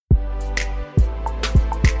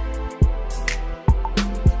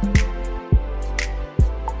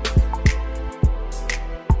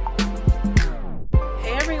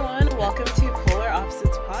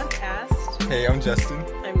I'm Justin.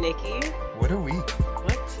 I'm Nikki. What a week.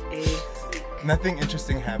 What a week. Nothing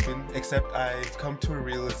interesting happened, except I've come to a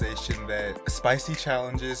realization that spicy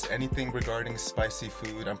challenges, anything regarding spicy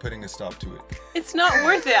food, I'm putting a stop to it. It's not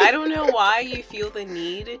worth it. I don't know why you feel the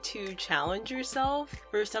need to challenge yourself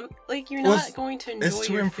for some, like, you're not going to enjoy your food. It's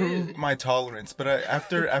to improve my tolerance, but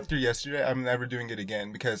after yesterday, I'm never doing it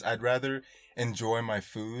again because I'd rather enjoy my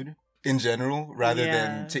food in general rather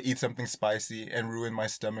than to eat something spicy and ruin my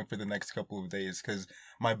stomach for the next couple of days because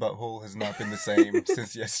my butthole has not been the same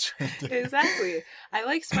since yesterday. Exactly. I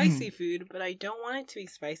like spicy food, but I don't want it to be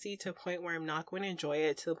spicy to a point where I'm not going to enjoy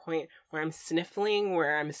it, to the point where I'm sniffling,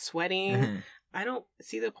 where I'm sweating. Mm-hmm. I don't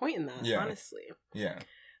see the point in that, honestly. Yeah.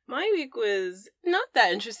 My week was not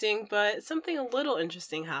that interesting, but something a little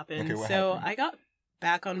interesting happened. Okay, what happened? I got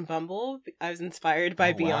back on Bumble. I was inspired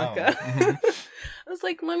by Bianca. Wow. I was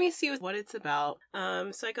like, let me see what it's about.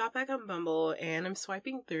 So I got back on Bumble and I'm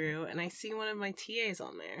swiping through and I see one of my TAs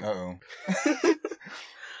on there. Uh-oh.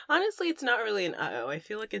 Honestly, it's not really an uh-oh. I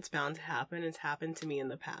feel like it's bound to happen. It's happened to me in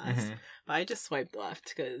the past. But I just swiped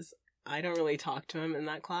left because I don't really talk to him in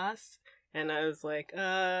that class. And I was like,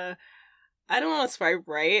 I don't want to swipe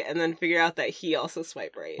right and then figure out that he also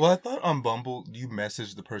swiped right. Well, I thought on Bumble you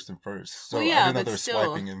messaged the person first. So well, I didn't know there was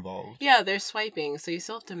swiping involved. Yeah, there's swiping. So you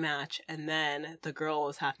still have to match and then the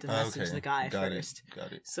girls have to message the guy first.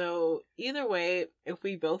 Got it. So either way, if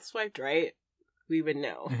we both swiped right, we would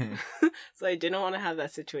know. So I didn't want to have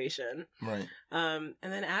that situation. Right. And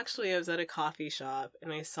then actually I was at a coffee shop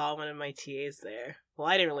and I saw one of my TAs there. Well,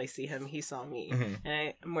 I didn't really see him. He saw me.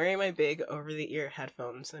 And I'm wearing my big over-the-ear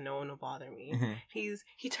headphones so no one will bother me.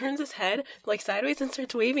 He turns his head like sideways and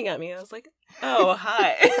starts waving at me. I was like, oh,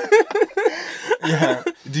 hi. Yeah.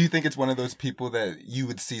 Do you think it's one of those people that you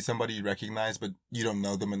would see somebody you recognize but you don't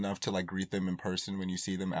know them enough to like greet them in person when you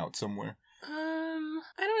see them out somewhere?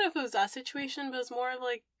 I don't know if it was that situation, but it's more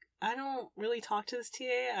like I don't really talk to this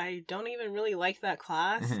TA. I don't even really like that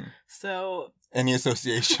class. So any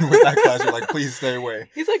association with that class, you're like, please stay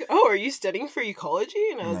away. He's like, oh, are you studying for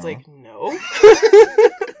ecology? And I was like, no.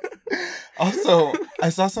 Also, I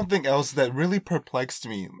saw something else that really perplexed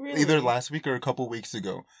me either last week or a couple weeks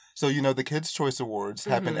ago. So, you know, the Kids' Choice Awards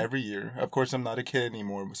happen every year. Of course, I'm not a kid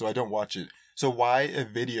anymore, so I don't watch it. So why a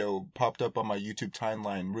video popped up on my YouTube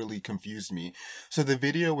timeline really confused me. So the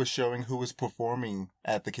video was showing who was performing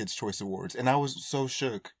at the Kids' Choice Awards, and I was so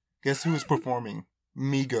shook. Guess who was performing?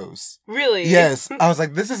 Migos. Really? Yes. I was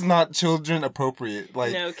like, this is not children appropriate.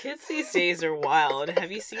 Like, no, kids these days are wild.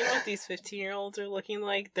 Have you seen what these 15-year-olds are looking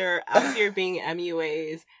like? They're out here being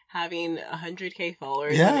MUAs, having 100K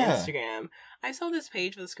followers on Instagram. I saw this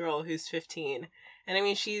page of this girl who's 15. And I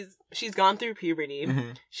mean, she's gone through puberty.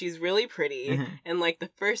 She's really pretty. And like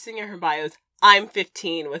the first thing in her bio is, I'm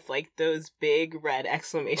 15 with like those big red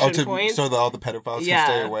exclamation points. So that all the pedophiles can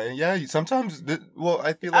stay away. Yeah, sometimes,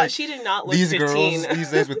 I feel like she did not look these 15. girls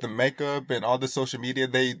these days with the makeup and all the social media,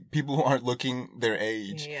 people aren't looking their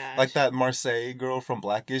age. Yeah, like that Marseille girl from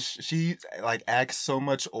Blackish, she like acts so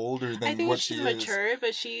much older than what she is. I think she's mature,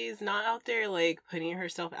 but she's not out there like putting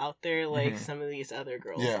herself out there like some of these other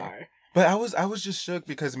girls are. But I was just shook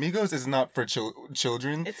because Migos is not for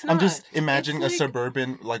children. It's not. I'm just imagining a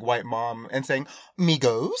suburban like white mom and saying,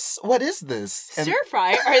 "Migos, what is this?" Stir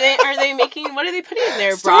fry? Are they making? What are they putting in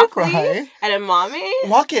there? Broccoli and edamame?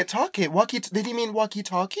 Walk it, talk it, Did he mean walkie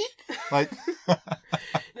talkie? Like,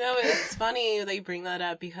 no, it's funny they bring that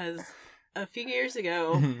up because a few years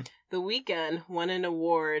ago, The Weeknd won an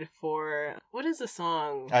award for, what is the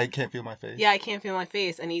song? I Can't Feel My Face. Yeah, I Can't Feel My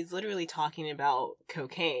Face. And he's literally talking about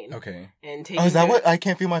cocaine. Okay. And taking is that what I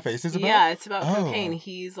Can't Feel My Face is about? Yeah, it's about cocaine.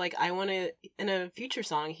 He's like, in a future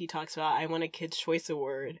song, he talks about, I want a Kids' Choice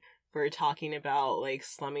Award for talking about, like,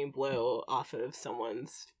 slumming blow off of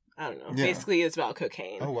someone's, I don't know. Yeah. Basically, it's about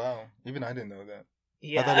cocaine. Oh, wow. Even I didn't know that.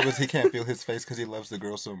 Yeah. I thought it was he can't feel his face because he loves the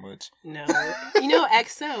girl so much. No. You know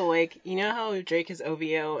EXO, like, you know how Drake is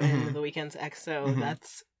OVO and The Weeknd's EXO?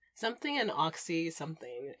 That's something an oxy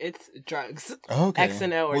something. It's drugs. Okay. X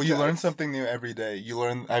and O or drugs. You learn something new every day.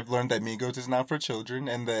 I've learned that Migos is not for children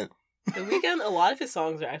and that... The Weeknd, a lot of his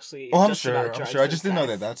songs are actually I'm just sure. about drugs. I just didn't know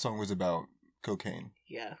that song was about cocaine.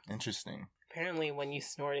 Yeah. Interesting. Apparently, when you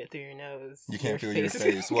snort it through your nose, you can't feel your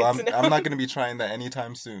face. Well, I'm not going to be trying that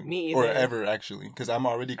anytime soon. Me either. Or ever, actually. Because I'm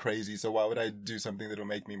already crazy, so why would I do something that'll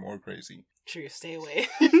make me more crazy? True, stay away.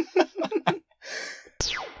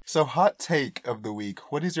 So, hot take of the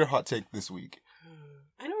week. What is your hot take this week?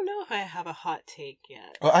 I don't know if I have a hot take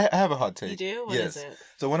yet. Well, I have a hot take. You do? What is it?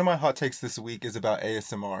 So, one of my hot takes this week is about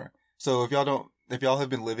ASMR. So, if y'all have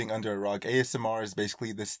been living under a rock, ASMR is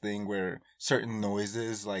basically this thing where certain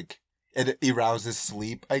noises, like, it arouses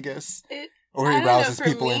sleep, I guess. Or it rouses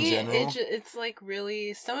people me, in general? It's like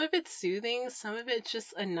really, some of it's soothing, some of it's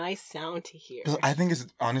just a nice sound to hear. I think it's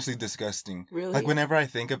honestly disgusting. Really? Like whenever I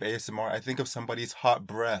think of ASMR, I think of somebody's hot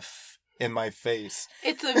breath in my face.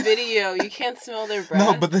 It's a video. You can't smell their breath.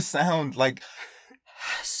 No, but the sound, like...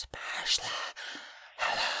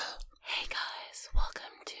 Hello. Hey guys,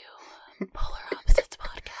 welcome to Polar Opposites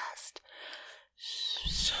Podcast.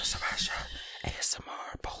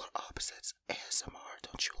 ASMR, Polar Opposites, ASMR,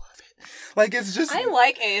 don't you love it? Like, it's just... I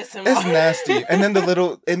like ASMR. It's nasty. And then the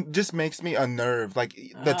little... It just makes me unnerved. Like,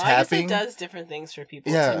 the tapping... I guess it does different things for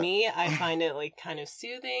people. Yeah. To me, I find it, like, kind of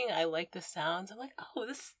soothing. I like the sounds. I'm like, oh,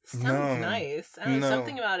 this sounds nice. I don't know,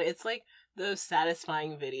 something about it. It's like those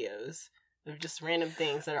satisfying videos. They're just random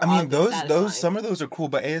things that are. I mean, those some of those are cool,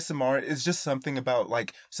 but ASMR is just something about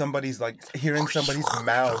like somebody's like hearing somebody's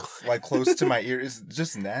mouth like close to my ear is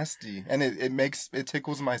just nasty, and it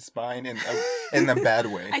tickles my spine in a bad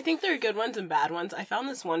way. I think there are good ones and bad ones. I found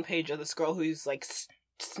this one page of this girl who's like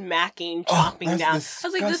smacking, chopping down. Disgusting.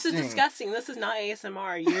 I was like, this is disgusting. This is not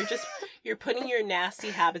ASMR. You're putting your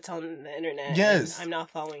nasty habits on the internet. Yes. I'm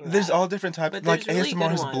not following that. There's all different types. But like really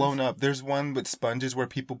ASMR has blown up. There's one with sponges where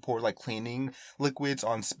people pour like cleaning liquids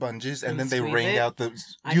on sponges and then they wring out the...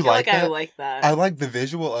 I feel like I like that. I like the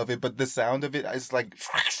visual of it, but the sound of it is like...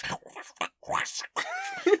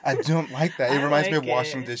 I don't like that. It reminds me of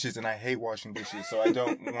washing dishes, and I hate washing dishes, so I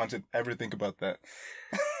don't want to ever think about that.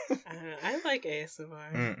 I like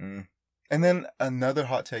ASMR. Mm-mm. And then another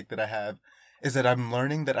hot take that I have is that I'm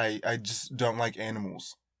learning that I just don't like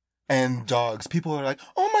animals. And dogs. People are like,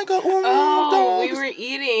 oh my god, dogs. We were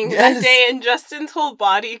eating that day and Justin's whole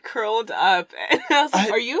body curled up. And I was like,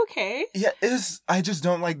 are you okay? Yeah, I just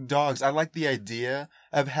don't like dogs. I like the idea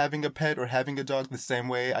of having a pet or having a dog the same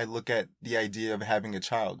way I look at the idea of having a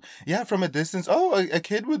child. Yeah, from a distance, a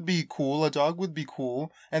kid would be cool, a dog would be cool.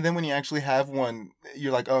 And then when you actually have one,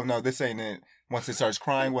 you're like, oh no, this ain't it. Once it starts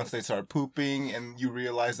crying, once they start pooping, and you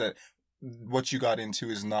realize that what you got into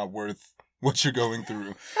is not worth what you're going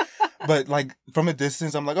through. But like from a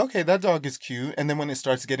distance, I'm like, okay, that dog is cute. And then when it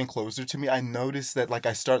starts getting closer to me, I notice that like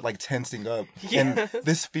I start like tensing up. Yes. And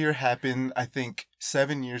this fear happened, I think,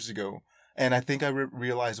 7 years ago. And I think I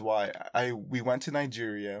realized why. We went to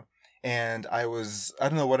Nigeria, and I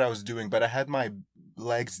don't know what I was doing, but I had my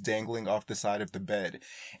legs dangling off the side of the bed,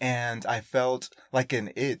 and I felt like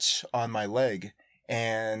an itch on my leg,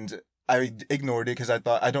 and I ignored it because I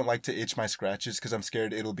thought I don't like to itch my scratches because I'm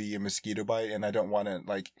scared it'll be a mosquito bite and I don't want to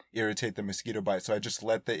like irritate the mosquito bite. So I just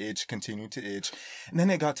let the itch continue to itch. And then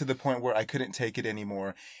it got to the point where I couldn't take it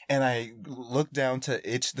anymore. And I looked down to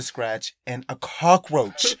itch the scratch, and a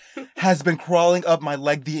cockroach has been crawling up my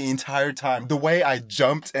leg the entire time. The way I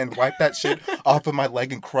jumped and wiped that shit off of my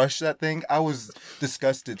leg and crushed that thing, I was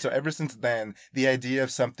disgusted. So ever since then, the idea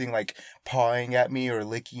of something like pawing at me or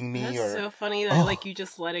licking me That's so funny that like you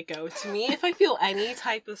just let it go. To me, if I feel any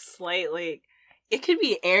type of slight, like, it could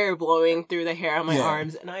be air blowing through the hair on my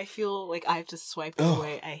arms, and I feel like I have to swipe it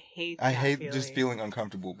away. I hate feeling. Just feeling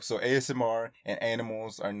uncomfortable. So ASMR and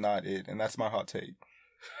animals are not it, and that's my hot take.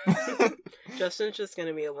 Justin's just going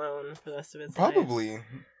to be alone for the rest of his life. Probably.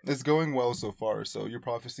 It's going well so far, so your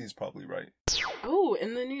prophecy is probably right. Oh,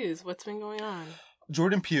 in the news, what's been going on?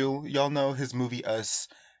 Jordan Peele, y'all know his movie Us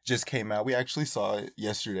just came out. We actually saw it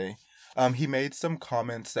yesterday. He made some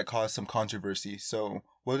comments that caused some controversy. So,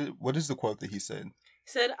 what is the quote that he said?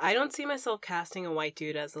 He said, I don't see myself casting a white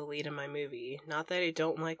dude as the lead in my movie. Not that I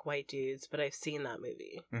don't like white dudes, but I've seen that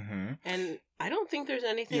movie. Mm-hmm. And I don't think there's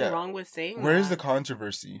anything wrong with saying that. Where is the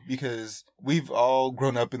controversy? Because we've all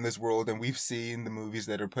grown up in this world and we've seen the movies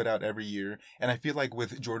that are put out every year. And I feel like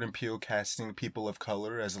with Jordan Peele casting people of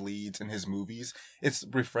color as leads in his movies, it's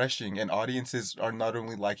refreshing. And audiences are not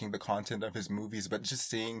only liking the content of his movies, but just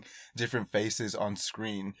seeing different faces on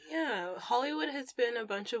screen. Yeah, Hollywood has been a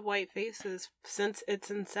bunch of white faces since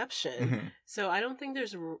its inception. Mm-hmm. So I don't think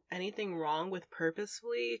there's anything wrong with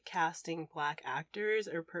purposefully casting black actors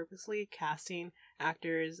or purposely casting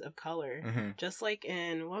actors of color. Mm-hmm. Just like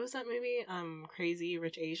in, what was that movie? Crazy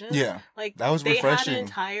Rich Asians? Yeah. Like, that was refreshing. They had an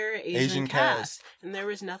entire Asian cast. And there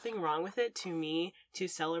was nothing wrong with it, to me, to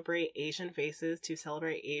celebrate Asian faces, to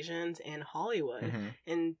celebrate Asians in Hollywood. Mm-hmm.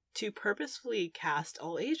 And to purposefully cast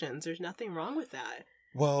all Asians. There's nothing wrong with that.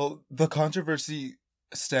 Well, the controversy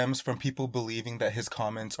stems from people believing that his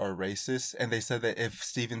comments are racist, and they said that if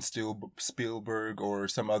Steven Spielberg or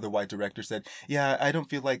some other white director said, "Yeah, I don't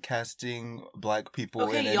feel like casting black people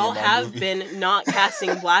in any y'all of my have movies." been not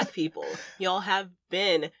casting black people. Y'all have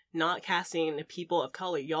been not casting people of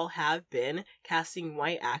color. Y'all have been casting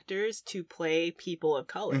white actors to play people of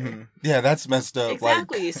color. Mm-hmm. Yeah, that's messed up.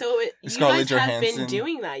 Exactly. Like, so you Scarlett guys have Johansson. been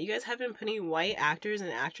doing that. You guys have been putting white actors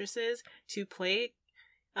and actresses to play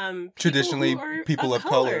traditionally people of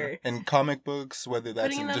color in comic books, whether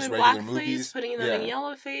that's putting in them just in regular blackface, movies, putting them in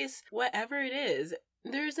yellowface, whatever it is.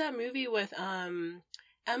 There's that movie with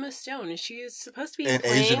Emma Stone. She's supposed to be an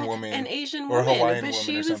playing Asian woman or Hawaiian but woman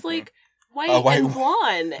she or was something. like white and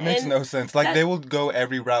blonde. It makes no sense. Like, they will go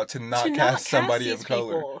every route to not cast somebody of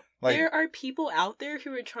color. Like, there are people out there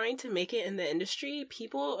who are trying to make it in the industry,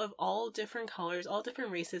 people of all different colors, all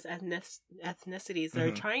different races, ethnicities that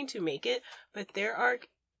are trying to make it, but there are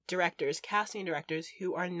casting directors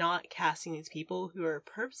who are not casting these people, who are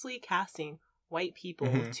purposely casting white people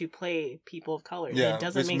to play people of color. Yeah, it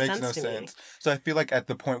doesn't make sense to me. So I feel like at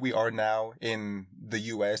the point we are now in the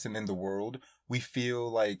US and in the world, we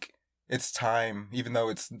feel like it's time, even though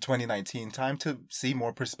it's 2019, time to see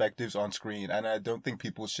more perspectives on screen. And I don't think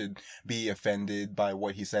people should be offended by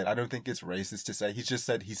what he said. I don't think it's racist to say. He just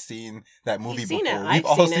said he's seen that movie before. We've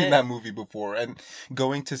all seen that movie before. And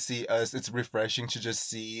going to see Us, it's refreshing to just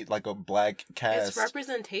see like a black cast. It's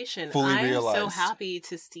representation. I'm realized. So happy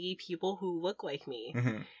to see people who look like me.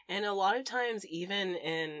 Mm-hmm. And a lot of times, even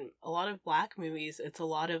in a lot of black movies, it's a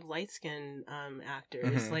lot of light-skinned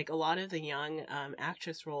actors. Like, a lot of the young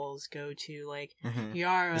actress roles go to, like,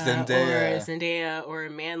 Yara Zendaya or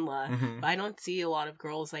Manla. But I don't see a lot of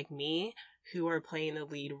girls like me who are playing the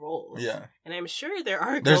lead roles. Yeah. And I'm sure there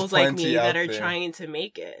are girls like me that are trying to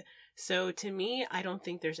make it. So to me, I don't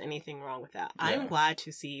think there's anything wrong with that. Yeah. I'm glad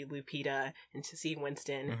to see Lupita and to see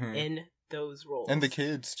Winston in those roles. And the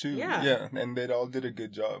kids, too. Yeah. And they all did a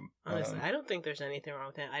good job. Honestly, I don't think there's anything wrong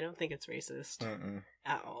with that. I don't think it's racist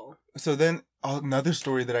at all. So then, another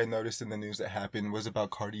story that I noticed in the news that happened was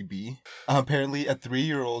about Cardi B. Apparently, a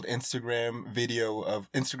 3-year-old Instagram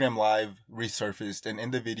Live resurfaced. And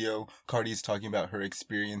in the video, Cardi's talking about her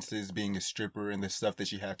experiences being a stripper and the stuff that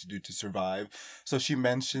she had to do to survive. So she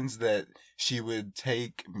mentions that she would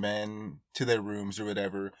take men to their rooms or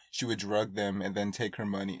whatever. She would drug them and then take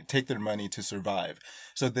their money to survive.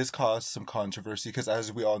 So this caused some controversy because,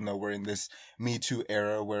 as we all know, we're in this Me Too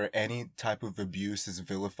era where any type of abuse is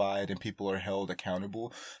vilified and people are held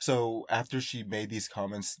accountable. So after she made these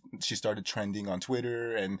comments, she started trending on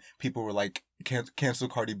Twitter and people were like, cancel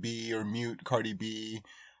Cardi B or mute Cardi B.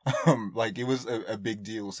 Like, it was a big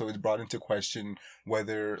deal. So it brought into question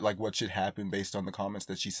whether, like, what should happen based on the comments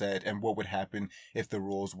that she said and what would happen if the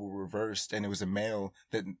roles were reversed and it was a male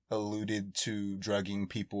that alluded to drugging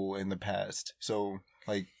people in the past. So,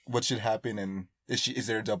 like, what should happen, and is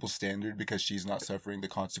there a double standard because she's not suffering the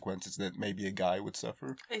consequences that maybe a guy would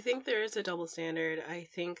suffer? I think there is a double standard. I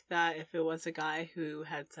think that if it was a guy who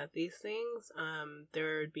had said these things,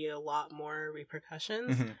 there would be a lot more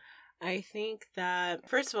repercussions. I think that,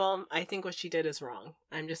 first of all, I think what she did is wrong.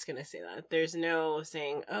 I'm just going to say that. There's no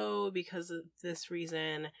saying, oh, because of this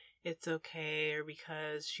reason, it's okay, or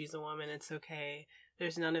because she's a woman, it's okay.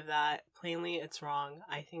 There's none of that. Plainly, it's wrong.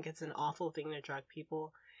 I think it's an awful thing to drug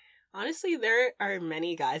people. Honestly, there are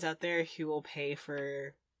many guys out there who will pay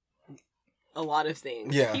for a lot of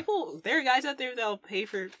things. Yeah. There are guys out there that'll pay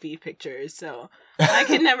for feed pictures, so I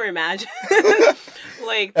can never imagine.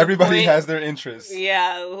 Like, everybody has their interests.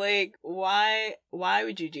 Yeah, like, why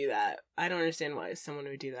would you do that? I don't understand why someone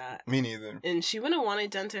would do that. Me neither. And she wouldn't want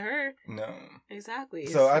it done to her. No. Exactly.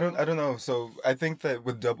 So I don't know. So I think that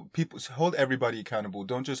with people, hold everybody accountable.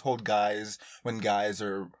 Don't just hold guys when guys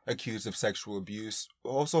are accused of sexual abuse.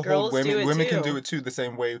 Also hold women. Women can do it too. The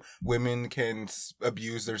same way women can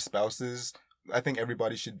abuse their spouses. I think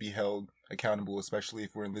everybody should be held accountable, especially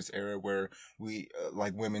if we're in this era where we,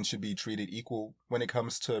 like, women should be treated equal when it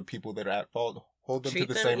comes to people that are at fault. Hold them to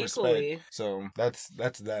the same respect. So that's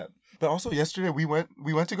that. But also yesterday we went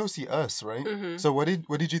to go see Us, right? So what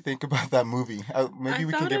did you think about that movie? Maybe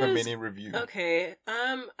we can give a mini review. Okay.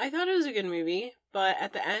 I thought it was a good movie, but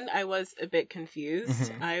at the end I was a bit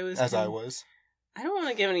confused. I was. I don't want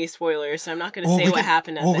to give any spoilers, so I'm not going to say what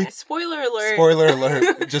happened at the end. Spoiler alert. Spoiler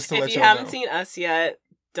alert. Just to let you know. If you haven't seen Us yet,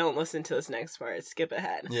 don't listen to this next part. Skip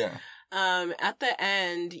ahead. Yeah. At the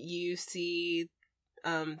end, you see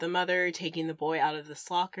the mother taking the boy out of the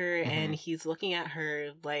locker, and he's looking at her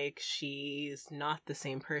like she's not the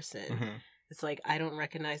same person. It's like, I don't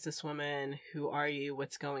recognize this woman. Who are you?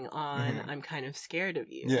 What's going on? I'm kind of scared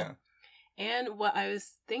of you. Yeah. And what I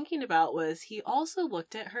was thinking about was he also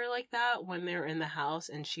looked at her like that when they were in the house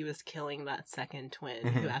and she was killing that second twin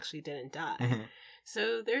who actually didn't die.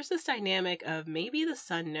 So there's this dynamic of maybe the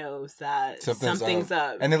son knows that something's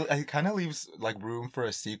up. And it kind of leaves like room for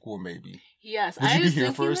a sequel, maybe. Yes. Would you be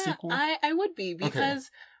here for a sequel? I would be, because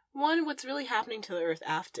one, what's really happening to the Earth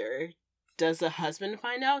after? Does the husband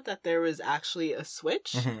find out that there was actually a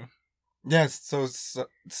switch? Yes,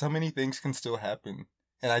 so many things can still happen.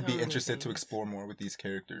 And I'd be interested to explore more with these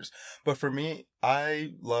characters. But for me,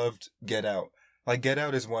 I loved Get Out. Like, Get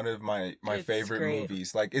Out is one of my favorite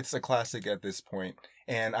movies. Like, it's a classic at this point.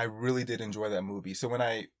 And I really did enjoy that movie. So when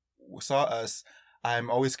I saw Us,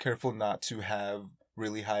 I'm always careful not to have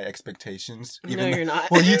really high expectations. You're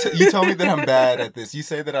not. Well, you tell me that I'm bad at this. You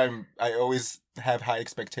say that I always have high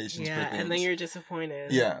expectations for things. And then you're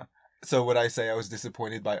disappointed. Yeah. So would I say I was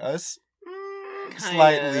disappointed by Us?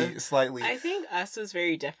 Slightly. I think Us was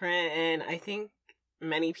very different, and I think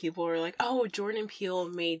many people were like, "Oh, Jordan Peele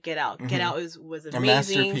made Get Out. Get Out was amazing, a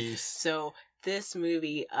masterpiece." So this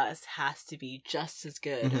movie, Us, has to be just as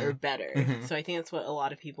good or better. So I think that's what a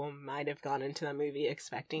lot of people might have gone into that movie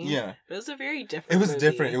expecting. Yeah, but it was a very different. It was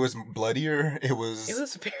different. It was bloodier. It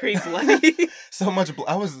was very bloody. So much.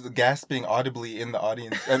 I was gasping audibly in the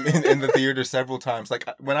audience, in the theater several times. Like,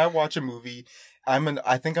 when I watch a movie,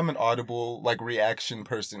 I think I'm an audible, like, reaction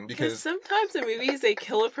person, because sometimes in movies they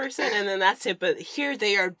kill a person and then that's it, but here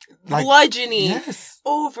they are bludgeoning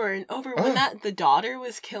over and over. When the daughter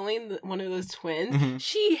was killing one of those twins,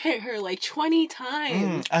 she hit her like 20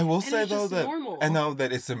 times. I will say though that I know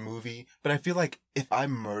that it's a movie, but I feel like if I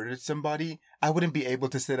murdered somebody, I wouldn't be able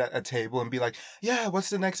to sit at a table and be like, "Yeah, what's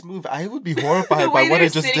the next move?" I would be horrified by what I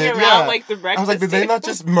just did. Like the I was like, did they not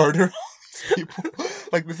just murder people?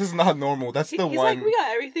 Like, this is not normal. That's the He's one. Like, we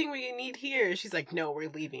got everything we need here. She's like, no, we're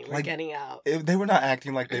leaving. We're getting out. They were not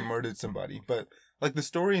acting like they murdered somebody, but like the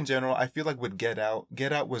story in general, I feel like with Get Out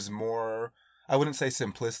was more, I wouldn't say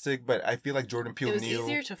simplistic, but I feel like Jordan Peele knew. It was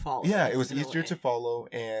easier to follow. Yeah, it was easier to follow,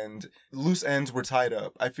 and loose ends were tied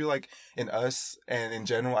up. I feel like in Us and in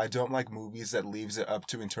general, I don't like movies that leaves it up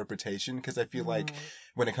to interpretation, because I feel like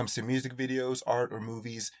when it comes to music videos, art, or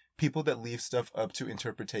movies, people that leave stuff up to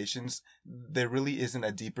interpretations, there really isn't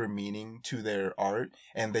a deeper meaning to their art,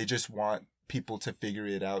 and they just want people to figure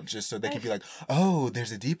it out just so they can be like, oh,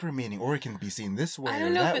 there's a deeper meaning, or it can be seen this way or that way. I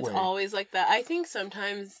don't know if it's always like that. I think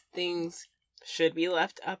sometimes things should be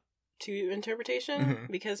left up to interpretation,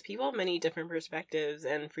 because people have many different perspectives,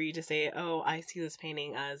 and for you to say, oh, I see this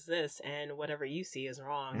painting as this, and whatever you see is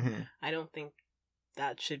wrong, I don't think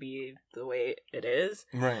that should be the way it is.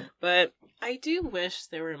 Right. But I do wish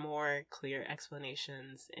there were more clear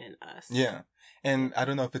explanations in Us. Yeah. And I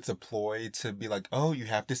don't know if it's a ploy to be like, oh, you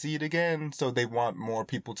have to see it again. So they want more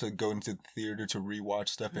people to go into the theater to rewatch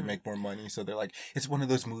stuff and make more money. So they're like, it's one of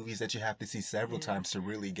those movies that you have to see several times to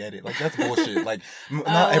really get it. Like, that's bullshit. Like,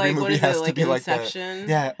 not every movie has to be Inception? Like that.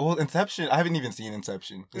 Yeah. Well, Inception, I haven't even seen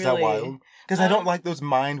Inception. Is that wild? Because I don't like those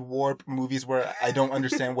mind warp movies where I don't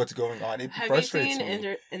understand what's going on. It frustrates me. Have you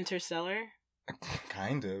seen Interstellar?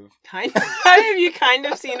 Kind of. How have you kind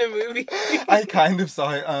of seen a movie? I kind of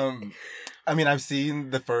saw it. I mean, I've seen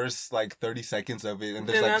the first, like, 30 seconds of it, and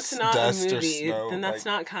there's, like, dust or snow. Then that's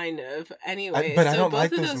not kind of. Anyway, but I don't like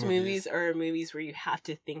both of those movies are movies where you have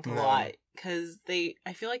to think a lot, because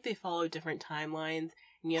I feel like they follow different timelines,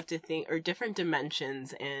 and you have to think, or different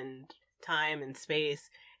dimensions and time and space,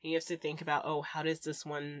 and you have to think about, oh, how does this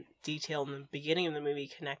one detail in the beginning of the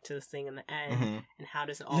movie connect to this thing in the end, and how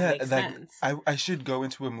does it all make sense? I should go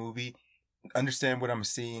into a movie, understand what I'm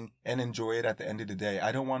seeing, and enjoy it at the end of the day.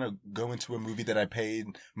 I don't want to go into a movie that I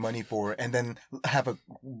paid money for and then have a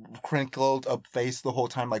crinkled up face the whole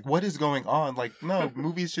time. Like, what is going on? Like, no,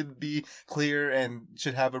 movies should be clear and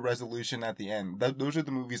should have a resolution at the end. Those are the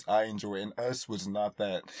movies I enjoy, and Us was not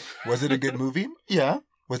that. Was it a good movie? Yeah.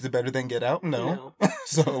 Was it better than Get Out? No.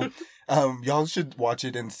 So, y'all should watch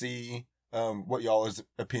it and see what y'all's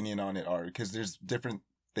opinion on it are, because there's different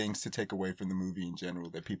things to take away from the movie in general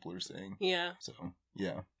that people are saying. Yeah. So,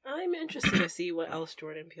 yeah. I'm interested to see what else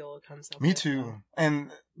Jordan Peele comes up with. Me too.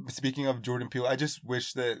 And speaking of Jordan Peele, I just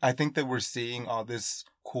wish that, I think that we're seeing all this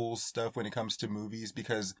cool stuff when it comes to movies,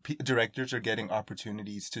 because directors are getting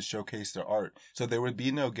opportunities to showcase their art. So there would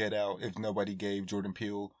be no Get Out if nobody gave Jordan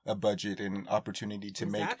Peele a budget and an opportunity to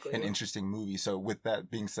make an interesting movie. So with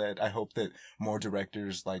that being said, I hope that more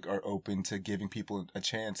directors are open to giving people a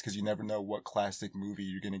chance, because you never know what classic movie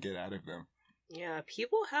you're going to get out of them. Yeah,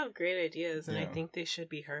 people have great ideas, and I think they should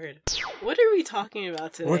be heard. What are we talking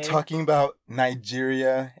about today? We're talking about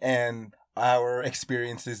Nigeria and our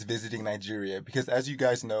experiences visiting Nigeria, because as you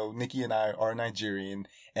guys know, Nikki and I are Nigerian,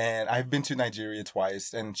 and I've been to Nigeria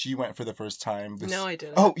twice, and she went for the first time. No, I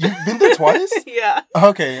didn't. Oh, you've been there twice? Yeah.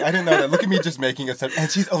 Okay, I didn't know that. Look at me just making a set, and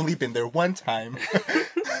she's only been there one time.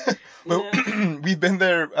 But we've been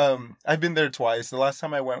there, I've been there twice. The last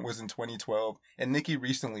time I went was in 2012, and Nikki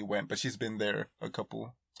recently went, but she's been there a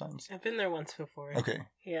couple times. I've been there once before. Okay.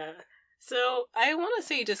 Yeah. So I want to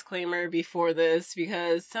say disclaimer before this,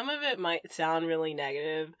 because some of it might sound really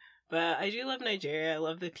negative, but I do love Nigeria. I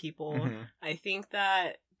love the people. Mm-hmm. I think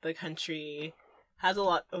that the country has a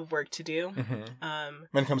lot of work to do. Mm-hmm.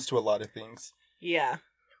 When it comes to a lot of things. Yeah.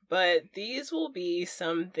 But these will be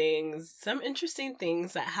some interesting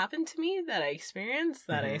things that happened to me that I experienced,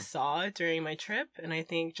 that I saw during my trip. And I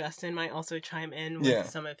think Justin might also chime in with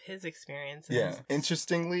some of his experiences. Yeah.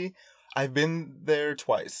 Interestingly, I've been there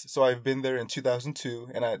twice. So I've been there in 2002,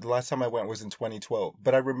 and the last time I went was in 2012.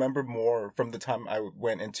 But I remember more from the time I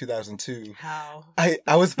went in 2002. How?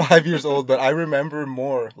 I was 5 years old, but I remember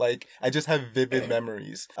more. Like, I just have vivid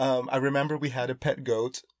memories. I remember we had a pet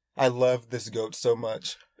goat. I love this goat so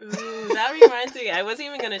much. Ooh, that reminds me. I wasn't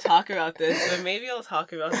even going to talk about this, but maybe I'll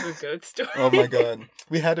talk about the goat story. Oh my god.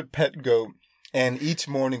 We had a pet goat, and each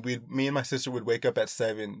morning me and my sister would wake up at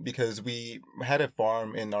 7 because we had a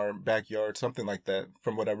farm in our backyard, something like that,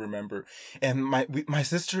 from what I remember. And my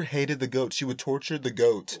sister hated the goat. She would torture the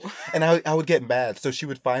goat, and I would get mad. So she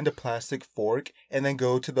would find a plastic fork and then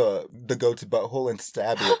go to the goat's butthole and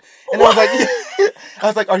stab it. And I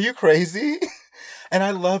was like, are you crazy? And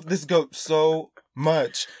I loved this goat so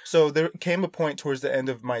much. So there came a point towards the end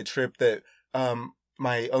of my trip that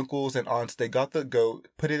my uncles and aunts, they got the goat,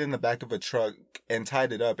 put it in the back of a truck, and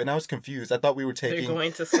tied it up. And I was confused. I thought we were taking... They're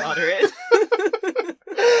going to slaughter it.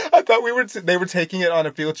 I thought they were taking it on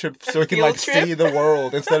a field trip so it can see the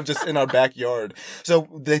world instead of just in our backyard. So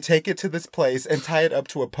they take it to this place and tie it up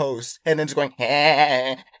to a post and then just going,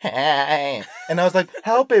 hey, hey. And I was like,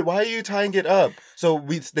 help it. Why are you tying it up? So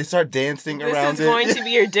they start dancing around it. This is going to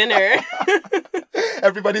be your dinner.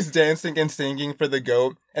 Everybody's dancing and singing for the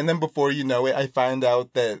goat. And then before you know it, I find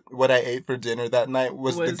out that what I ate for dinner that night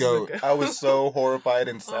was the goat. I was so horrified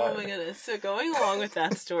and sad. Oh my goodness. So going along with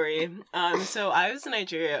that story, so I was in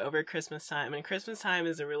Nigeria over Christmas time, and Christmas time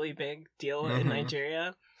is a really big deal in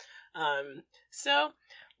Nigeria. So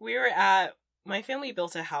we were my family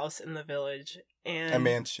built a house in the village. And a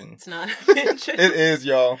mansion. It's not a mansion. It is,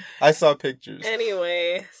 y'all. I saw pictures.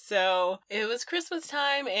 Anyway, so it was Christmas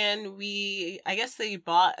time, and I guess they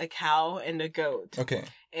bought a cow and a goat. Okay.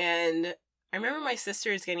 And I remember my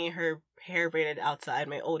sister is getting her hair braided outside,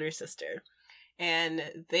 my older sister.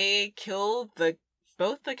 And they killed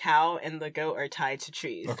both the cow and the goat are tied to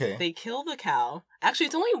trees. Okay. They kill the cow. Actually,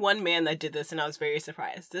 it's only one man that did this, and I was very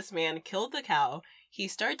surprised. This man killed the cow. He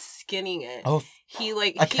starts skinning it. Oh,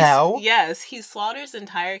 a cow? Yes, he slaughters the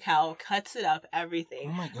entire cow, cuts it up,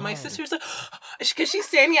 everything. Oh my god! My sister's like, because she's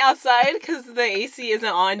standing outside because the AC isn't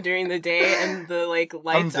on during the day and the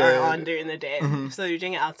lights are on during the day, so they're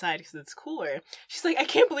doing it outside because it's cooler. She's like, I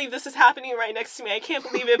can't believe this is happening right next to me. I can't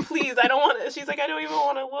believe it. Please, I don't want to. She's like, I don't even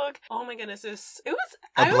want to look. Oh my goodness, it was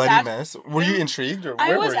a bloody mess. Were you intrigued, or where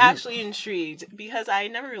were you? I was actually intrigued because I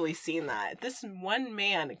had never really seen that. This one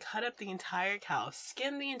man cut up the entire cow,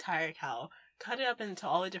 skinned the entire cow, cut it up into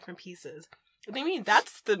all the different pieces. I mean,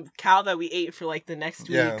 that's the cow that we ate for the next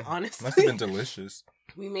week, honestly. Must have been delicious.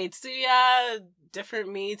 We made suya,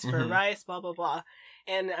 different meats for rice, blah, blah, blah.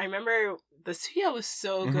 And I remember the suya was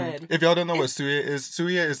so good. If y'all don't know what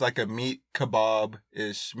suya is like a meat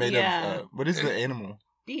kebab-ish made of, what is the animal?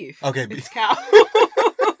 Beef. Okay, beef. It's cow.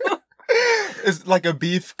 It's like a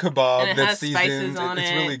beef kebab that's seasoned. Spices on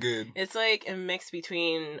it's really good. It's like a mix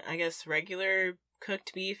between, I guess, regular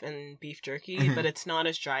cooked beef and beef jerky, but it's not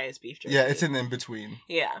as dry as beef jerky. Yeah, it's an in-between.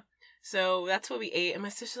 Yeah. So that's what we ate, and my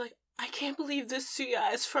sister's like, I can't believe this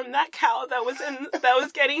suya is from that cow that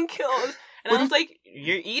was getting killed. And I was like,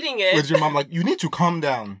 you're eating it. Was your mom like, you need to calm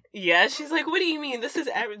down? Yeah, she's like, what do you mean? This is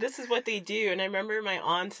what they do. And I remember my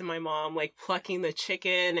aunts and my mom plucking the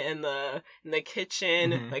chicken in the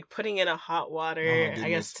kitchen, putting it in hot water, I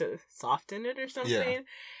guess to soften it or something. Yeah.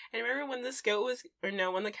 And I remember when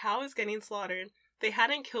when the cow was getting slaughtered, they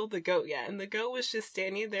hadn't killed the goat yet, and the goat was just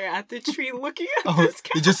standing there at the tree looking at this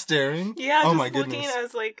cow. You're just staring? Yeah, oh just my looking. Goodness. I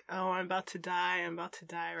was like, oh, I'm about to die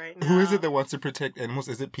right now. Who is it that wants to protect animals?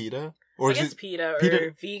 Is it PETA? Or I guess PETA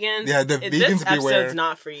or vegans. Yeah, the vegans this beware. episode's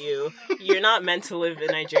not for you. You're not meant to live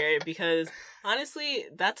in Nigeria because honestly,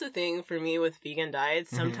 that's a thing for me with vegan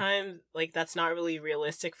diets. Sometimes, like, that's not really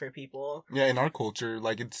realistic for people. Yeah, in our culture,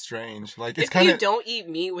 like, it's strange. Like, it's if you don't eat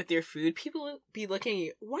meat with your food, people will be looking at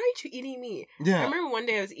you, why aren't you eating meat? Yeah. I remember one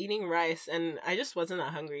day I was eating rice, and I just wasn't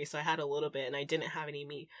that hungry, so I had a little bit, and I didn't have any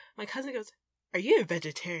meat. My cousin goes, are you a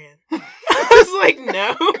vegetarian? I was like,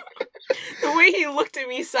 no. The way he looked at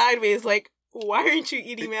me sideways, like, why aren't you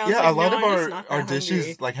eating meat? Yeah, like, a lot of our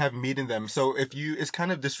dishes like have meat in them. So it's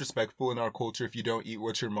kind of disrespectful in our culture if you don't eat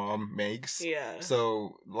what your mom makes. Yeah.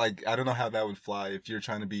 So like I don't know how that would fly if you're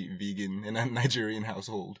trying to be vegan in a Nigerian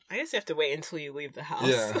household. I guess you have to wait until you leave the house.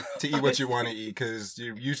 Yeah, to eat what you want to eat because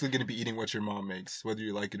you're usually going to be eating what your mom makes, whether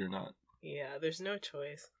you like it or not. Yeah, there's no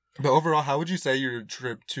choice. But overall, how would you say your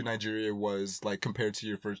trip to Nigeria was, like, compared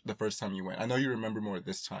to the first time you went? I know you remember more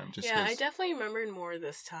this time. I definitely remembered more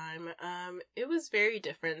this time. It was very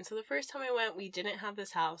different. So the first time I went, we didn't have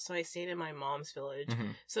this house, so I stayed in my mom's village.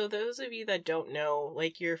 Mm-hmm. So those of you that don't know,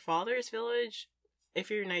 like, your father's village,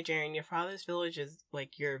 if you're Nigerian, your father's village is,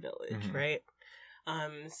 like, your village, mm-hmm. right?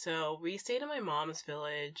 So we stayed in my mom's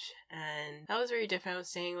village, and that was very different. I was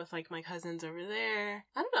staying with, like, my cousins over there.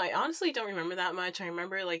 I don't know, I honestly don't remember that much. I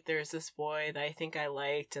remember, like, there's this boy that I think I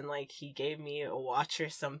liked, and, like, he gave me a watch or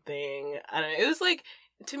something. I don't know, it was, like,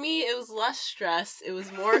 to me, it was less stress. It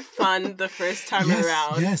was more fun the first time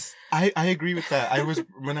around. Yes, I agree with that.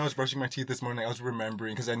 When I was brushing my teeth this morning, I was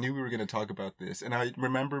remembering, because I knew we were going to talk about this, and I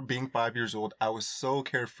remember being 5 years old, I was so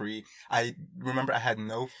carefree. I remember I had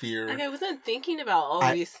no fear. Like, I wasn't thinking about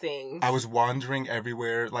all these things. I was wandering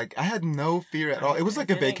everywhere. Like, I had no fear at all. It was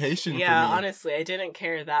like a vacation for me. Yeah, honestly, I didn't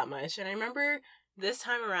care that much. And I remember this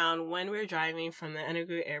time around, when we were driving from the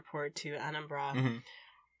Enugu airport to Anambra, mm-hmm.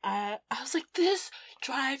 I was like, this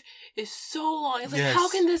drive is so long. I was like, how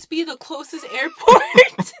can this be the closest airport?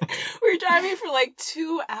 We were driving for like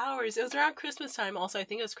 2 hours. It was around Christmas time. Also, I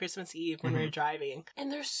think it was Christmas Eve when we were driving.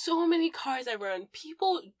 And there's so many cars that run.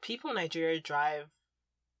 People in Nigeria drive.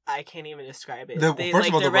 I can't even describe it. First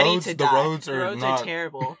of all, the roads are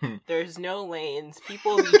terrible. There's no lanes.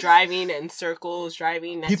 People be driving in circles,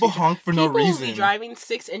 driving next People honk for no reason. People be driving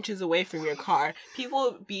 6 inches away from your car.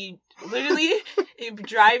 People be literally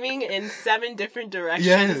driving in 7 different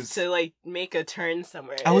directions to like make a turn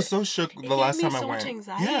somewhere. I was so shook the last time I went. Much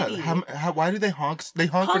anxiety. Yeah, why do they honk? They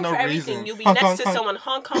honk for no reason. You'll be next to someone,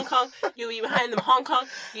 honk, honk, honk. You'll be behind them, honk, honk.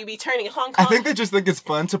 You'll be turning, honk, honk. I think they just think it's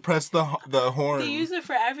fun to press the horn. They use it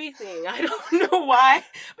for everything. I don't know why,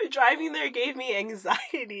 but driving there gave me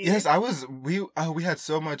anxiety. Yes, we had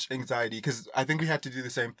so much anxiety because I think we had to do the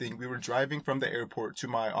same thing. We were driving from the airport to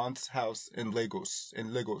my aunt's house in Lagos,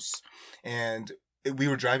 and we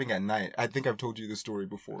were driving at night. I think I've told you this story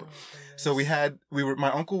before. So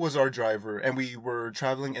my uncle was our driver, and we were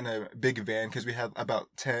traveling in a big van because we had about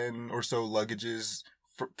 10 or so luggages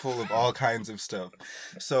full of all kinds of stuff.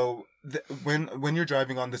 So when you're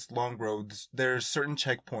driving on this long road, there's certain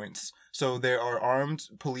checkpoints. So there are armed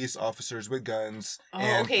police officers with guns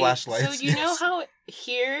and flashlights. So you know how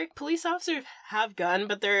here police officers have gun,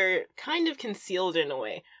 but they're kind of concealed in a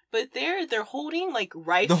way. But they're holding like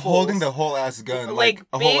rifles. They're holding the whole ass gun, like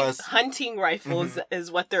a big whole ass hunting rifles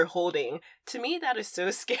is what they're holding. To me, that is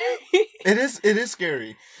so scary. It is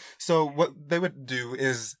scary. So what they would do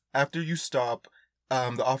is after you stop,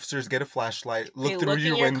 the officers get a flashlight, look through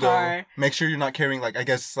your window, car. Make sure you're not carrying like I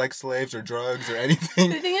guess sex slaves or drugs or anything.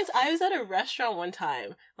 The thing is, I was at a restaurant one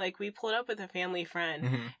time. Like we pulled up with a family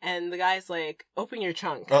friend, and the guy's like, "Open your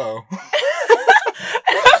trunk." Uh-oh.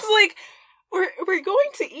 And I was like, We're going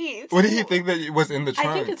to eat. What did he think that was in the trunk?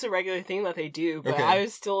 I think it's a regular thing that they do, but I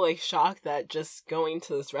was still like shocked that just going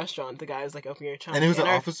to this restaurant, the guy was like, "Open your trunk." And it was an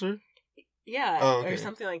officer? Yeah, or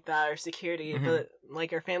something like that, or security. But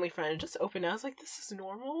like our family friend just opened it. I was like, "This is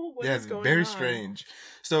normal? What is going on?" Very strange.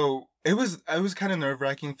 So it was kind of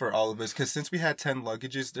nerve-wracking for all of us because since we had 10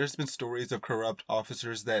 luggages, there's been stories of corrupt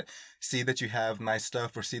officers that see that you have nice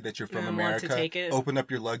stuff or see that you're from America, open up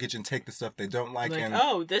your luggage and take the stuff they don't like. And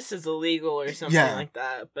oh, this is illegal or something like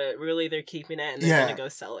that. But really, they're keeping it and they're going to go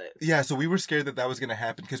sell it. Yeah, so we were scared that was going to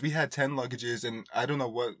happen because we had 10 luggages and I don't know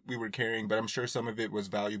what we were carrying, but I'm sure some of it was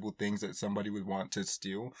valuable things that somebody would want to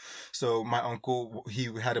steal. So my uncle, he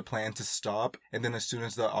had a plan to stop, and then as soon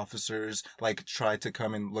as the officers like tried to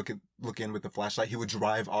come and look in with the flashlight, he would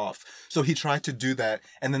drive off. So he tried to do that,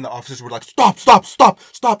 and then the officers were like, "Stop, stop, stop,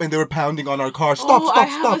 stop," and they were pounding on our car. "Stop, stop, I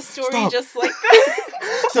stop, have a story stop." Just like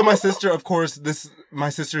that. So my sister, of course, my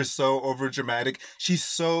sister is so over dramatic. She's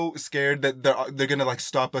so scared that they're gonna like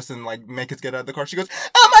stop us and like make us get out of the car. She goes,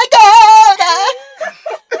 "Oh my god!"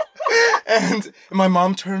 And my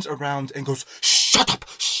mom turns around and goes, shut up,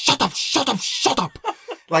 shut up, shut up, shut up.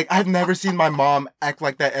 Like, I've never seen my mom act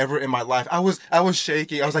like that ever in my life. I was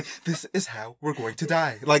shaking. I was like, this is how we're going to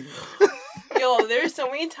die. Like... Yo, there's so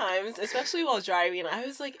many times, especially while driving, I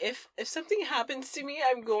was like, if something happens to me,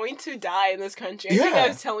 I'm going to die in this country. I think I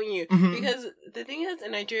was telling you. Mm-hmm. Because the thing is,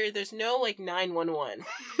 in Nigeria, there's no, like, 911.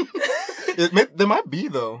 There might be,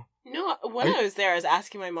 though. No, when I was there, I was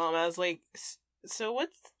asking my mom, I was like, so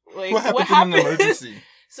what's, like, what happened in an emergency?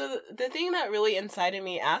 So the thing that really incited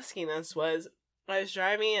me asking this was, I was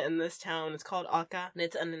driving in this town, it's called Aka, and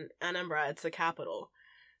it's in Anambra, it's the capital.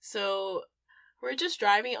 So... we're just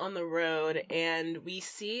driving on the road, and we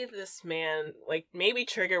see this man, like, maybe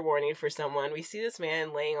trigger warning for someone. We see this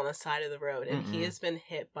man laying on the side of the road, and he has been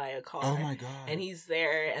hit by a car. Oh, my God. And he's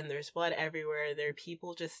there, and there's blood everywhere. There are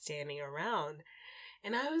people just standing around.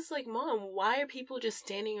 And I was like, Mom, why are people just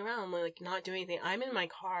standing around, like, not doing anything? I'm in my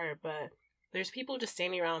car, but... there's people just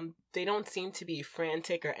standing around. They don't seem to be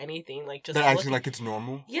frantic or anything. Like, just they're acting like it's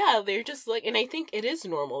normal. Yeah, they're just like, and I think it is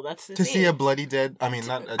normal. That's the thing. To see a bloody dead. I mean,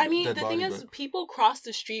 not. The thing is, people cross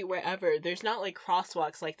the street wherever. There's not like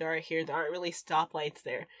crosswalks like there are here. There aren't really stoplights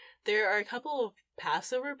there. There are a couple of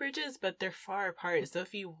Passover bridges, but they're far apart. So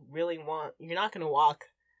if you really want, you're not gonna walk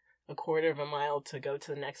a quarter of a mile to go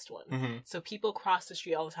to the next one. Mm-hmm. So people cross the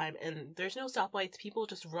street all the time, and there's no stoplights. People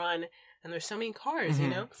just run. And there's so many cars, you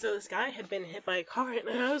know? So this guy had been hit by a car, and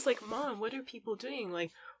I was like, Mom, what are people doing?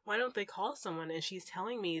 Like, why don't they call someone? And she's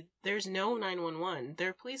telling me there's no 911.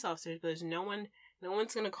 They're police officers, but there's no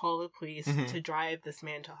one's going to call the police to drive this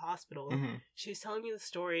man to hospital. She's telling me the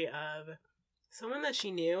story of someone that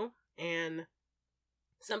she knew, and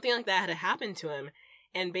something like that had happened to him.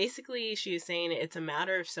 And basically, she was saying it's a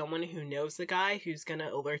matter of someone who knows the guy who's going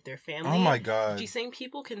to alert their family. Oh, my God. She's saying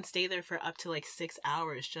people can stay there for up to, like, 6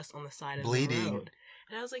 hours just on the side of the road.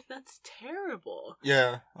 And I was like, that's terrible.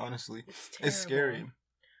 Yeah, honestly. It's scary.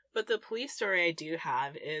 But the police story I do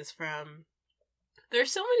have is from...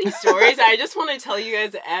 there's so many stories. I just want to tell you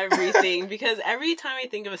guys everything. Because every time I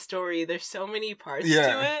think of a story, there's so many parts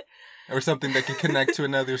to it. Or something that can connect to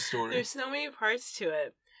another story. There's so many parts to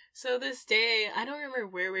it. So this day, I don't remember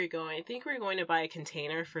where we're going. I think we're going to buy a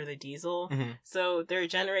container for the diesel. So there are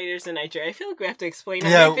generators in Nigeria. I feel like we have to explain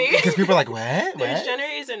everything. Yeah, because people are like, what? There's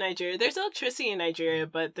generators in Nigeria. There's electricity in Nigeria,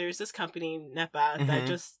 but there's this company, NEPA, that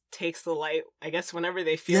just takes the light, I guess, whenever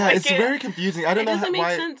they feel like it. Yeah, it's very confusing. I don't know why. It doesn't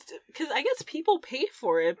make sense. Because I guess people pay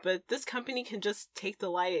for it, but this company can just take the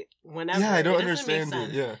light whenever. Yeah, I don't understand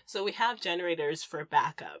it. Yeah. So we have generators for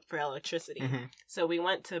backup, for electricity. So we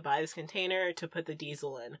went to buy this container to put the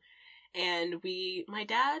diesel in. And my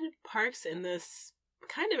dad parks in this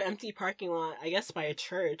kind of empty parking lot, I guess by a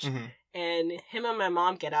church. And him and my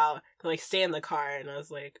mom get out to, like, stay in the car. And I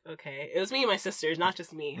was like, okay. It was me and my sisters, not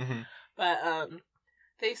just me. But,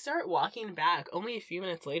 they start walking back. Only a few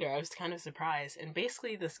minutes later, I was kind of surprised. And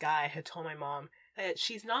basically, this guy had told my mom that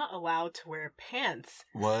she's not allowed to wear pants.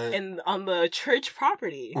 What? On the church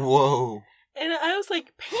property. Whoa. And I was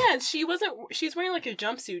like, pants? She's wearing like a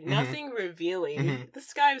jumpsuit, nothing revealing.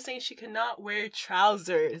 This guy was saying she could not wear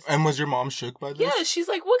trousers. And was your mom shook by this? Yeah, she's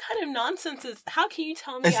like, what kind of nonsense is, how can you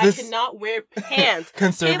tell me I cannot wear pants?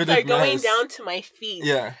 Conservative pants are going down to my feet.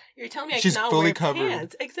 Yeah. You're telling me she's I cannot fully wear covered.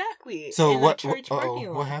 Pants. Exactly. So in what, the church parking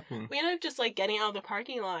lot. What happened? We ended up just like getting out of the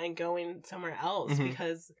parking lot and going somewhere else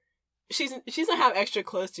because she doesn't have extra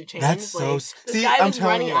clothes to change. That's like, so... This guy was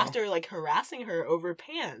running after, like, harassing her over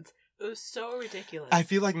pants. It was so ridiculous. I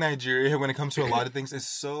feel like Nigeria, when it comes to a lot of things, is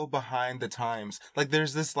so behind the times. Like,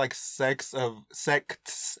 there's this, like, sects of,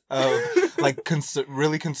 like,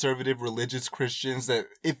 really conservative religious Christians that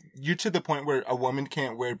if you're to the point where a woman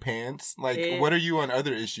can't wear pants, like, what are you on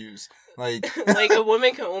other issues? Like, like a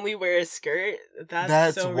woman can only wear a skirt?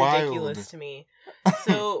 That's so wild. Ridiculous to me.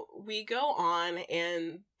 So we go on,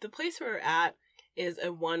 and the place we're at is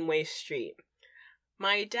a one-way street.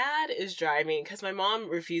 My dad is driving because my mom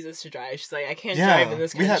refuses to drive. She's like, I can't drive in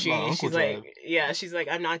this country. She's like,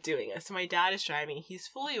 I'm not doing it. So my dad is driving. He's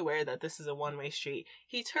fully aware that this is a one-way street.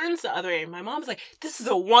 He turns the other way, and my mom's like, this is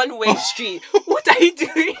a one-way street. What are you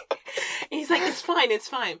doing? And he's like, it's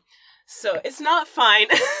fine. So it's not fine.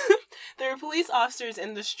 There are police officers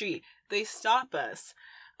in the street. They stop us.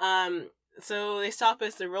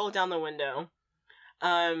 They roll down the window.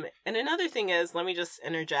 And another thing is, let me just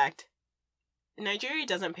interject. Nigeria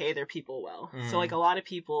doesn't pay their people well. So, like, a lot of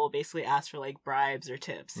people basically ask for, like, bribes or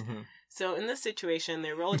tips. So, in this situation,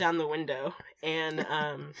 they roll down the window, and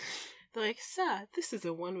they're like, sir, this is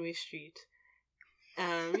a one-way street.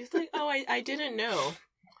 He's like, oh, I didn't know.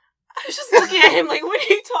 I was just looking at him like, what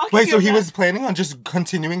are you talking about? Wait, so he was planning on just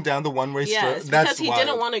continuing down the one-way street? Yes, because he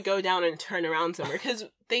didn't want to go down and turn around somewhere. Because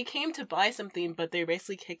they came to buy something, but they were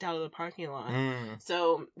basically kicked out of the parking lot.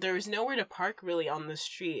 So there was nowhere to park really on the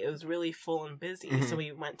street. It was really full and busy. So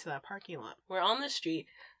we went to that parking lot. We're on the street.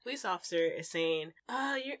 Police officer is saying,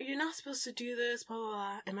 you're not supposed to do this, blah, blah,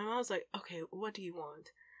 blah. And my mom's like, okay, what do you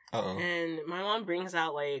want? Uh-oh. And my mom brings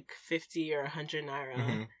out like 50 or 100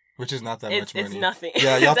 naira. Which is not that much money. It's nothing.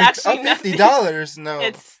 Yeah, y'all it's actually $50. No,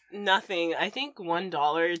 it's nothing. I think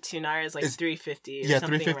 $1 to naira is like $3.50. Yeah,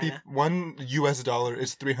 $3.50. $1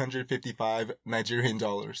 is 355 Nigerian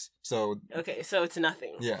dollars. So okay, so it's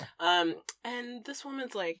nothing. Yeah. And this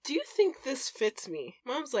woman's like, "Do you think this fits me?"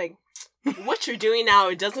 Mom's like, "What you're doing now,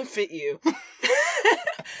 it doesn't fit you."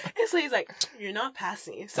 And so he's like, "You're not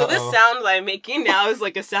passing." So this sound I'm making now is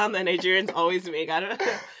like a sound that Nigerians always make. I don't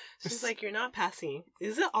know. She's like, "You're not passing.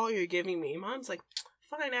 Is it all you're giving me?" Mom's like,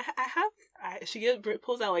 "Fine, I have." She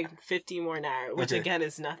pulls out like 50 more naira, which again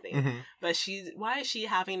is nothing. But why is she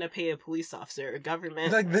having to pay a police officer, a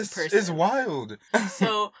government like this person? Is wild.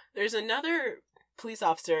 So there's another police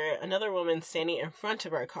officer, another woman standing in front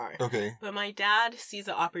of our car. Okay. But my dad sees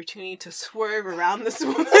an opportunity to swerve around this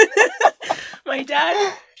woman. My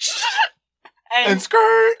dad. And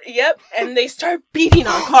skirt. Yep. And they start beating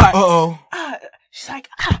our car. Uh-oh. She's like,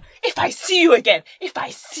 if I see you again.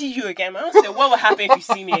 My mom said, what will happen if you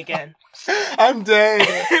see me again? I'm dead.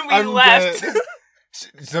 And we left. Dead.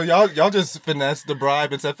 So y'all just finessed the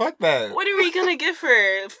bribe and said, fuck that. What are we gonna give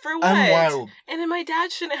her? For what? I'm wild. And then my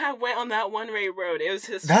dad shouldn't have went on that one-way road. It was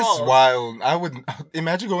his fault. That's wild. I would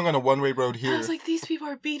imagine going on a one-way road here. I was like, these people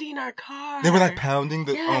are beating our car. They were like pounding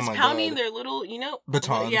the pounding their little,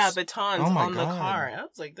 batons. Batons on the car. I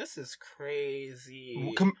was like, this is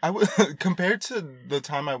crazy. Compared to the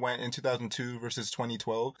time I went in 2002 versus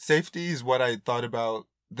 2012, safety is what I thought about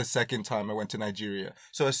the second time I went to Nigeria.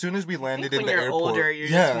 So as soon as we landed in the airport, older,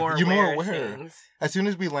 you're more aware. As soon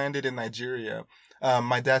as we landed in Nigeria,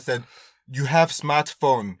 my dad said, "You have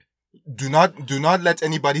smartphone. Do not let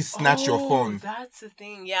anybody snatch your phone." That's the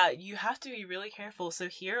thing. Yeah, you have to be really careful. So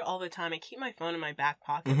here all the time, I keep my phone in my back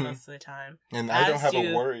pocket most of the time. And I don't have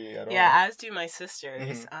a worry at all. Yeah, as do my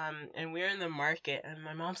sisters. And we're in the market, and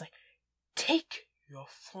my mom's like, "Take your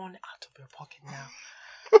phone out of your pocket now."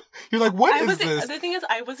 You're like, what is this? The thing is,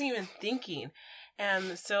 I wasn't even thinking.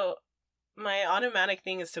 And so my automatic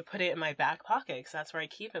thing is to put it in my back pocket, because that's where I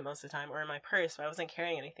keep it most of the time, or in my purse, but I wasn't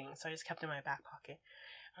carrying anything, so I just kept it in my back pocket.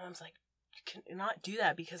 And I was like, you cannot do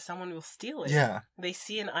that because someone will steal it. Yeah. They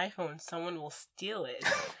see an iPhone, someone will steal it.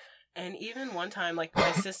 And even one time, like,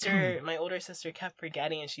 my older sister kept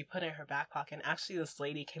forgetting, and she put it in her back pocket. And actually, this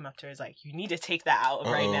lady came up to her and was like, you need to take that out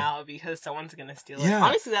right now because someone's going to steal it.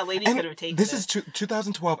 Honestly, that lady could have taken it. This is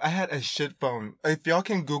 2012. I had a shit phone. If y'all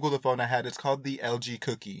can Google the phone I had, it's called the LG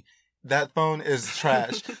Cookie. That phone is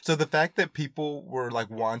trash. So the fact that people were, like,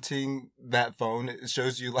 wanting that phone, it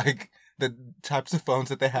shows you, like, the types of phones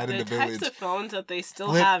that they had in the village. The types of phones that they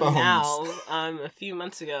still have now, a few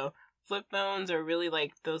months ago. Flip phones are really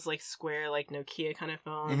like those like square like Nokia kind of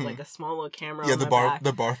phones, like a small little camera. Yeah, on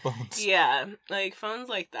the bar phones. Yeah, like phones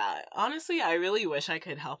like that. Honestly, I really wish I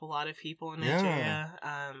could help a lot of people in Nigeria.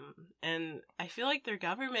 And I feel like their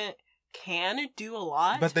government can do a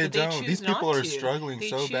lot, but they don't. These people are struggling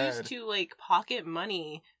so bad. They choose to like pocket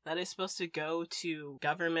money that is supposed to go to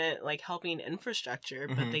government, like helping infrastructure,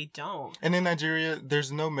 but they don't. And in Nigeria,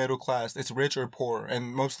 there's no middle class. It's rich or poor,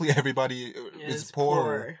 and mostly everybody is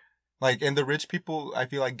poor. Like, and the rich people, I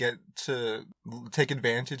feel like, get to take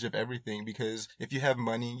advantage of everything because if you have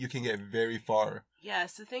money, you can get very far.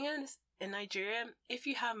 Yes, the thing is, in Nigeria, if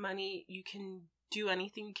you have money, you can do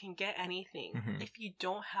anything, you can get anything. If you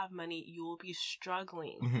don't have money, you will be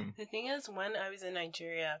struggling. The thing is, when I was in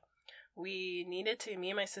Nigeria, me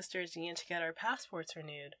and my sisters needed to get our passports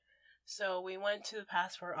renewed. So we went to the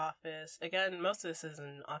passport office. Again, most of this is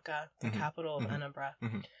in Accra, the capital of Anambra.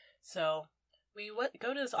 So we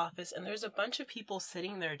go to this office, and there's a bunch of people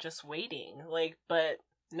sitting there just waiting. Like, but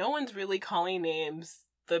no one's really calling names.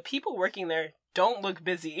 The people working there don't look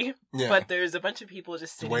busy, but there's a bunch of people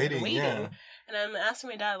just sitting there waiting. Yeah. And I'm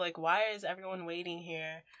asking my dad, like, why is everyone waiting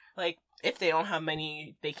here? Like, if they don't have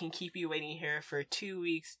money, they can keep you waiting here for 2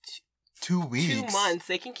 weeks. 2 weeks? 2 months.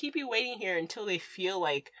 They can keep you waiting here until they feel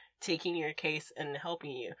like taking your case and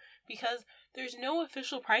helping you. Because there's no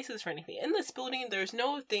official prices for anything. In this building, there's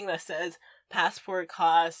no thing that says passport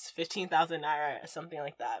costs 15,000 naira or something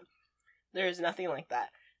like that. There's nothing like that.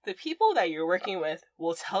 The people that you're working with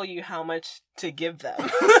will tell you how much to give them.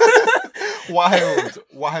 Wild.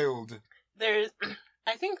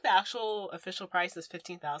 I think the actual official price is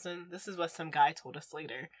 15,000. This is what some guy told us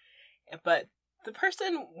later. But the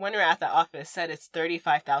person, when we were at the office, said it's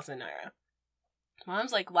 35,000 naira.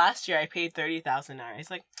 Mom's like, last year I paid 30,000 naira.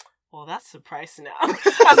 He's like, well, that's the price now. I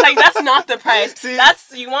was like, that's not the price. See,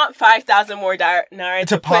 you want 5,000 more naira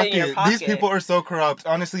to put in your pocket. These people are so corrupt.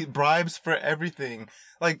 Honestly, bribes for everything.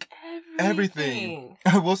 Like, everything.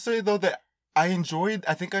 I will say, though, that I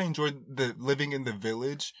think I enjoyed the living in the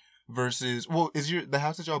village versus, well, the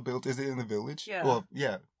house that y'all built, is it in the village? Yeah. Well,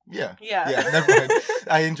 yeah, never mind.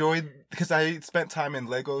 I enjoyed, because I spent time in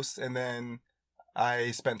Lagos, and then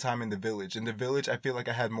I spent time in the village. In the village, I feel like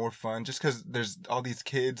I had more fun just because there's all these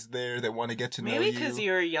kids there that want to get to know you. Maybe because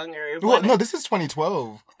you were younger. Well, no, this is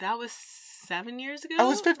 2012. That was 7 years ago? I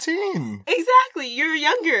was 15. Exactly. You're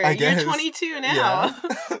younger. I guess. You're 22 now.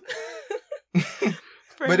 Yeah.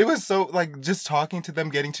 But it was so, like, just talking to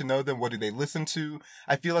them, getting to know them, what do they listen to?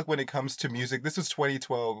 I feel like when it comes to music, this was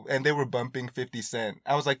 2012, and they were bumping 50 Cent.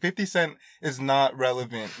 I was like, 50 Cent is not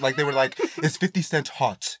relevant. Like, they were like, is 50 Cent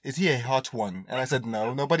hot? Is he a hot one? And I said,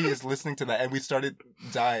 no, nobody is listening to that. And we started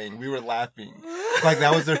dying. We were laughing. Like,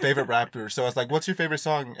 that was their favorite rapper. So I was like, what's your favorite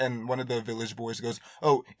song? And one of the village boys goes,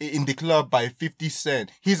 oh, In the Club by 50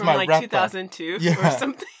 Cent. He's From my like rapper. 2002 or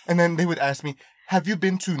something. And then they would ask me, have you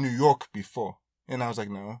been to New York before? And I was like,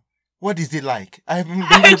 no. What is it like? I haven't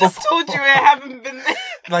been there I just told you I haven't been there.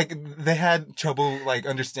 Like, they had trouble, like,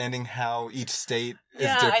 understanding how each state is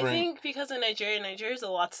different. Yeah, I think because of Nigeria's a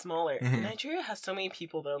lot smaller. Mm-hmm. Nigeria has so many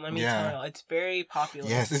people, though. Let me tell you, it's very popular.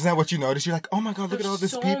 Yes, isn't that what you notice? You're like, oh my God, look at all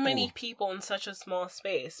this people. So many people in such a small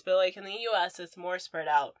space. But, like, in the U.S., it's more spread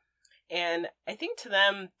out. And I think to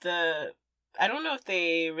them, I don't know if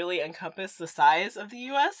they really encompass the size of the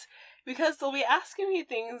U.S., because they'll be asking me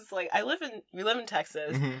things like, we live in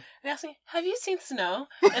Texas. Mm-hmm. They ask me, have you seen snow?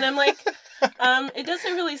 And I'm like, it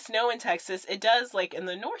doesn't really snow in Texas. It does, like, in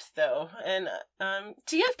the north, though. And,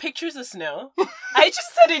 do you have pictures of snow? I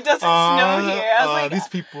just said it doesn't snow here. I was like, these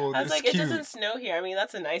people, I was like, cute. It doesn't snow here. I mean,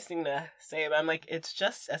 that's a nice thing to say, but I'm like, it's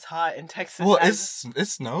just as hot in Texas. Well, it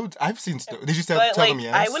snowed. I've seen snow. Did you tell them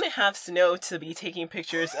yes? I wouldn't have snow to be taking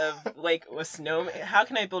pictures of, like, a snow. How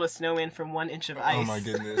can I build a snowman from 1 inch of ice? Oh my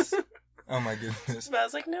goodness. Oh my goodness. But I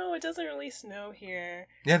was like, no, it doesn't really snow here.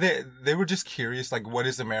 Yeah, they were just curious, like, what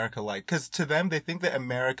is America like? Because to them, they think that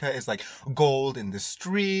America is like gold in the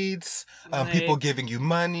streets, people giving you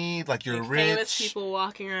money, like you're rich. Famous people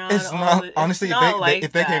walking around. It's not, honestly,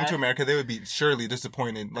 if they came to America, they would be surely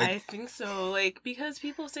disappointed. Like, I think so. Like, because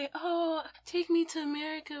people say, oh, take me to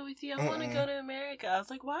America with you. I want to go to America. I was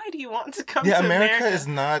like, why do you want to come to America? Yeah, America is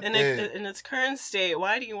not in its current state.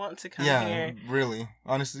 Why do you want to come here? Yeah, really,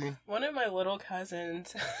 honestly. One of my little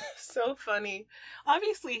cousins, so funny.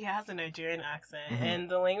 Obviously, he has a Nigerian accent, mm-hmm.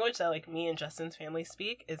 and the language that, like, me and Justin's family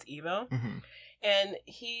speak is Igbo. Mm-hmm. And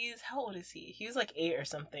how old is he? He was like 8 or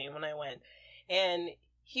something when I went, and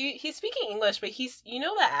he's speaking English, but you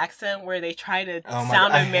know that accent where they try to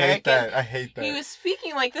sound American. I hate that. He was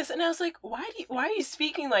speaking like this, and I was like, why are you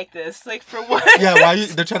speaking like this? Like, for what? Yeah,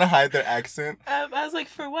 they're trying to hide their accent. I was like,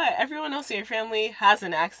 for what? Everyone else in your family has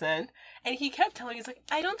an accent. And he kept telling me, he's like,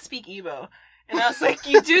 I don't speak Igbo. And I was like,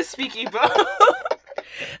 you do speak Igbo.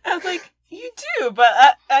 I was like, you do, but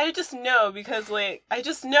I just know because, like, I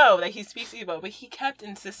just know that he speaks Igbo, but he kept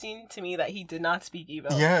insisting to me that he did not speak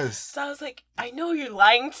Igbo. Yes. So I was like, I know you're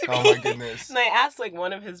lying to me. Oh my goodness. And I asked, like,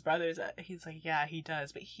 one of his brothers, he's like, yeah, he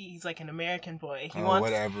does, but he's like an American boy.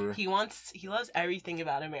 Whatever. He loves everything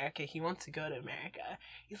about America. He wants to go to America.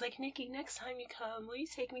 He's like, Nikki, next time you come, will you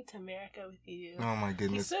take me to America with you? Oh my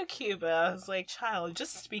goodness. He's so cute, but I was like, child,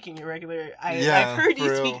 just speaking your regular, I've heard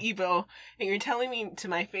you speak Igbo, and you're telling me to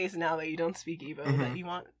my face now that you don't speak Igbo, mm-hmm. that you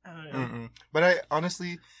want, I don't know. Mm-mm. But I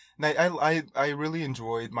honestly, I really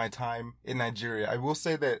enjoyed my time in Nigeria. I will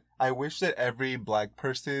say that I wish that every Black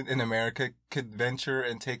person in America could venture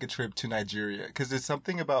and take a trip to Nigeria, because there's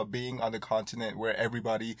something about being on the continent where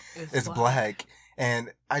everybody is black.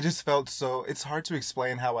 And I just felt so, it's hard to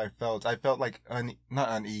explain how I felt. I felt like, not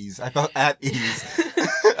unease. I felt at ease.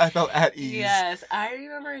 I felt at ease. Yes. I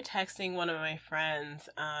remember texting one of my friends.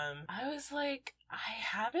 I was like, I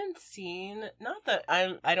haven't seen, not that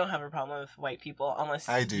I don't have a problem with white people unless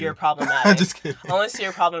you're problematic. I'm just kidding. Unless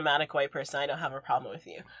you're a problematic white person, I don't have a problem with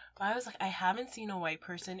you. But I was like, I haven't seen a white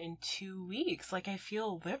person in 2 weeks. Like, I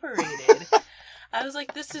feel liberated. I was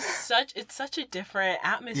like, it's such a different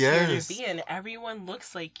atmosphere to be in. Everyone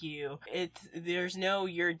looks like you. There's no,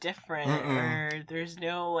 you're different, or there's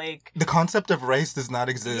no, like... The concept of race does not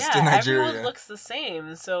exist in Nigeria. Everyone looks the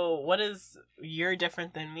same. So what is, you're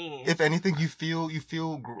different than me? If anything, you feel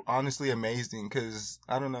honestly amazing, because,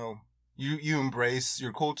 I don't know, you embrace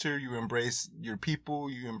your culture, you embrace your people,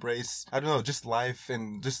 you embrace, I don't know, just life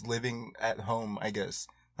and just living at home, I guess.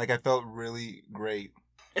 Like, I felt really great.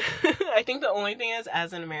 I think the only thing is,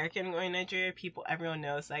 as an American going to Nigeria, everyone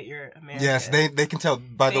knows that you're American. Yes, they can tell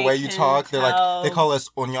by the way you talk. They're like, they call us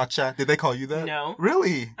Onyacha. Did they call you that? No.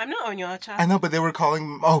 Really? I'm not Onyacha. I know, but they were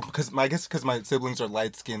calling, because my siblings are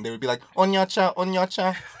light skinned, they would be like, Onyacha,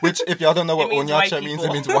 Onyacha. Which, if y'all don't know what Onyacha means,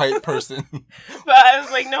 it means white person. But I was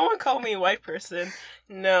like, no one called me white person.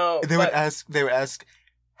 No. They would ask,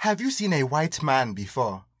 have you seen a white man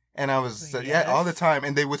before? And I was, yeah, all the time.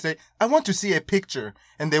 And they would say, I want to see a picture.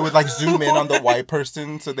 And they would like zoom in on the white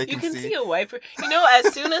person so they can see. You can see a white person. You know,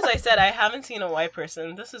 as soon as I said I haven't seen a white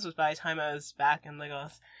person, this was by the time I was back in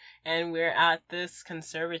Lagos. And we're at this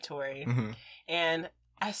conservatory. Mm-hmm. And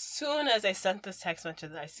as soon as I sent this text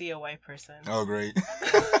message, I see a white person. Oh, great.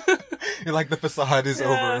 You're like, the facade is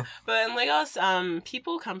over. But in Lagos,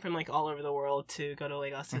 people come from like all over the world to go to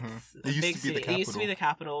Lagos. It's a big city. It used to be the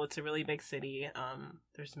capital. It's a really big city.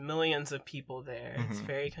 There's millions of people there. Mm-hmm. It's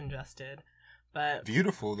very congested. But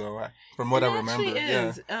beautiful though, from what I remember. It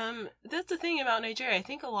is. Yeah. That's the thing about Nigeria. I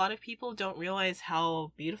think a lot of people don't realize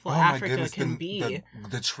how beautiful Africa can be.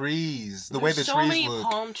 The trees, the way the trees look. So many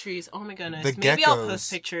palm trees. Oh my goodness. The Maybe geckos. I'll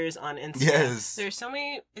post pictures on Instagram. Yes. There's so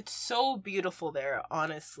many. It's so beautiful there.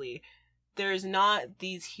 Honestly. There's not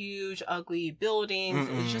these huge, ugly buildings.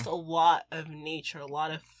 Mm-mm. It's just a lot of nature, a lot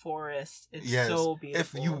of forest. It's so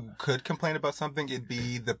beautiful. If you could complain about something, it'd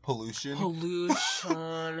be the pollution.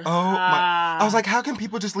 My! I was like, how can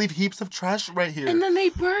people just leave heaps of trash right here? And then they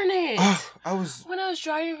burn it. When I was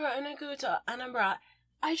driving from Enugu to Anambra,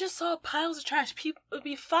 I just saw piles of trash. People would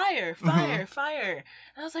be fire. And I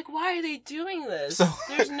was like, why are they doing this?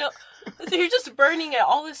 They're just burning it.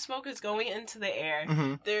 All this smoke is going into the air.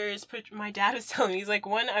 Mm-hmm. My dad was telling me, he's like,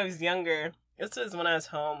 when I was younger, this was when I was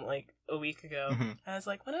home like a week ago. Mm-hmm. I was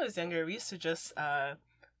like, when I was younger, we used to just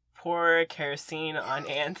pour kerosene on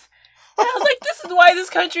ants. And I was like, this is why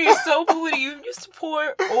this country is so polluted. You used to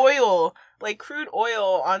pour oil, like crude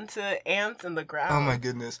oil, onto ants in the ground. Oh my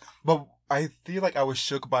goodness. But I feel like I was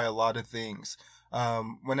shook by a lot of things.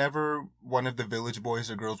 Whenever one of the village boys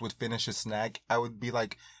or girls would finish a snack, I would be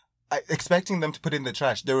like, expecting them to put it in the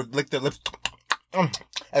trash. They would lick their lips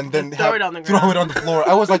and then throw it on the floor.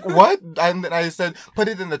 I was like, what? And then I said, put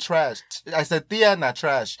it in the trash. I said, Tia, not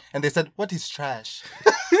trash. And they said, what is trash?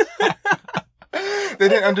 They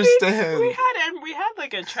didn't understand. We had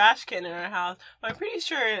like a trash can in our house. But I'm pretty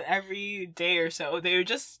sure every day or so they would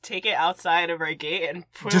just take it outside of our gate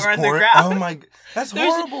and put it on the ground. Oh my, that's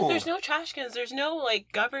horrible. There's no trash cans. There's no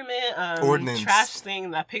like government ordinance trash thing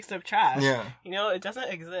that picks up trash. Yeah, you know, it doesn't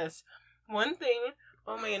exist. One thing.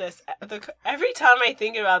 Oh my goodness! Every time I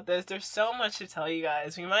think about this, there's so much to tell you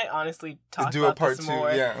guys. We might honestly talk about this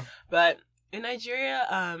more. Yeah. But in Nigeria,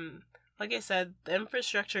 like I said, the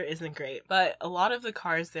infrastructure isn't great, but a lot of the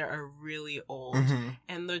cars there are really old. Mm-hmm.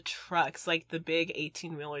 And the trucks, like the big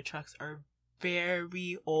 18-wheeler trucks, are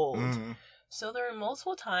very old. Mm-hmm. So there were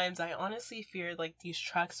multiple times I honestly feared like these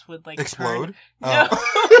trucks would like explode. No.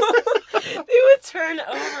 They would turn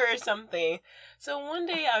over or something. So one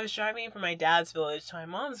day I was driving from my dad's village to my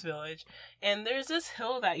mom's village, and there's this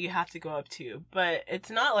hill that you have to go up to, but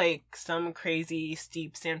it's not like some crazy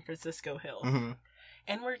steep San Francisco hill. Mm-hmm.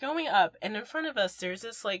 And we're going up, and in front of us, there's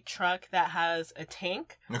this, like, truck that has a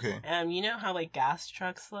tank. Okay. You know how, like, gas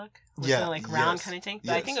trucks look? With the, like, round kind of tank?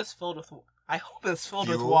 But I think it's filled with... I hope it's filled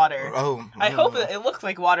with water. Oh. I hope it looked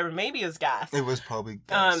like water, but maybe it was gas. It was probably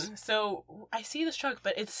gas. So I see this truck,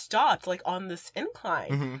 but it stopped, like, on this incline.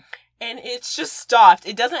 Mm-hmm. And it's just stopped.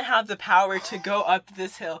 It doesn't have the power to go up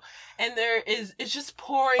this hill. And it's just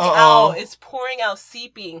pouring out. It's pouring out,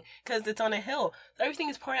 seeping, because it's on a hill. So everything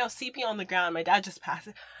is pouring out, seeping on the ground. My dad just passed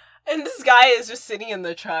it. And this guy is just sitting in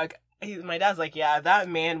the truck. My dad's like, yeah, that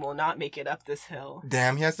man will not make it up this hill.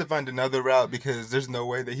 Damn, he has to find another route because there's no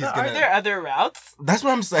way that he's going to... Are there other routes? That's what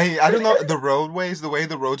I'm saying. I don't know. The roadways, the way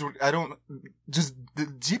the roads work, Does the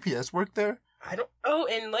GPS work there? I don't... Oh,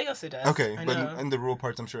 in Lagos it does. Okay, but in the rural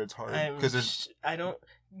parts, I'm sure it's hard.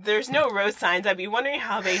 There's no road signs. I'd be wondering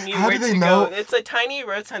how they knew where to go. It's a tiny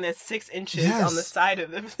road sign that's 6 inches on the side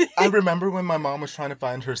of it. I remember when my mom was trying to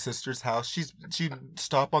find her sister's house, she'd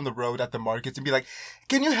stop on the road at the markets and be like,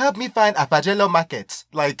 can you help me find Afajelo Market?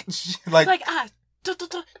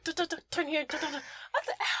 Turn here. I was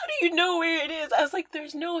like, how do you know where it is? I was like,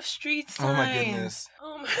 there's no street signs. Oh my goodness.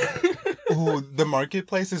 Oh, the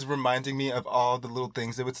marketplace is reminding me of all the little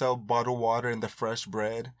things they would sell, bottled water and the fresh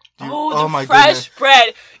bread. The fresh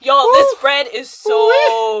bread. Yo, this bread is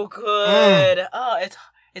so good. Mm. Oh,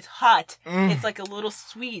 it's hot. Mm. It's like a little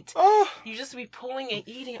sweet. Oh. You just be pulling and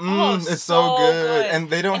eating. It's so good.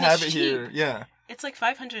 And they don't have it here. Yeah. It's like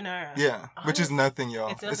 500 naira. Yeah, which is nothing,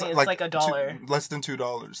 y'all. It's nothing. It's like $1. Less than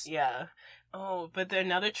 $2. Yeah. Oh, but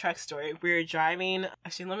another truck story. We were driving.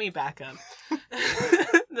 Actually, let me back up.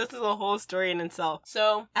 This is a whole story in itself.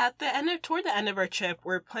 So, toward the end of our trip,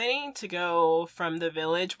 we're planning to go from the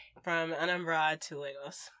village from Anambra to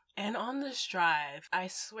Lagos. And on this drive, I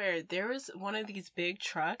swear, there was one of these big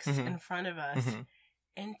trucks in front of us,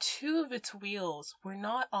 and 2 of its wheels were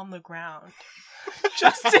not on the ground.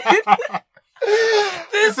 Justin.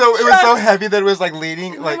 It was so heavy that it was like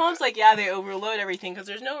leaning. My mom's like, yeah, they overload everything because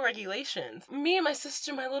there's no regulations. Me and my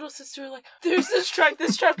little sister, were like, there's this truck.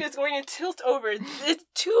 This truck is going to tilt over.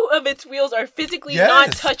 2 of its wheels are physically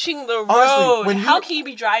not touching the road. Honestly, how can you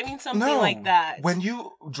be driving something like that? When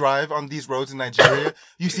you drive on these roads in Nigeria,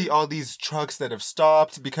 you see all these trucks that have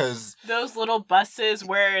stopped because those little buses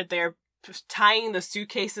where they're tying the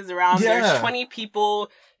suitcases around. There's 20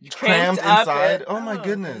 people crammed inside. Oh my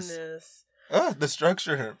goodness. The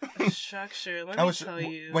structure. Let me tell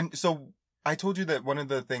you. So I told you that one of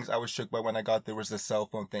the things I was shook by when I got there was the cell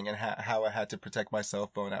phone thing and how I had to protect my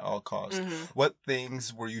cell phone at all costs. What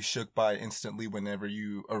things were you shook by instantly whenever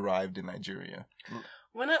you arrived in Nigeria?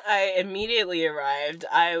 When I immediately arrived,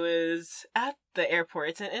 I was at the airport.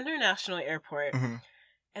 It's an international airport.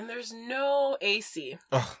 And there's no AC.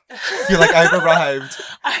 Oh, you're like, I've arrived.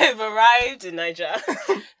 I've arrived in Niger.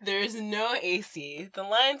 There's no AC. The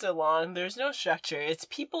lines are long. There's no structure. It's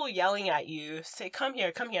people yelling at you. Say, come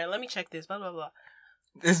here, let me check this, blah, blah, blah.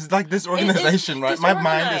 It's like this organization, right? My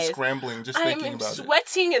mind is scrambling just thinking about it. I'm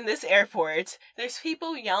sweating in this airport. There's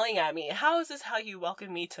people yelling at me. How is this how you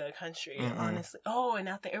welcome me to a country, honestly? Oh, and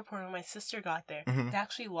at the airport when my sister got there, they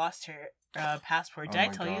actually lost her passport. Did I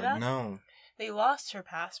tell you that? No. They lost her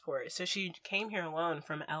passport. So she came here alone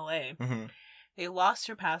from LA. They lost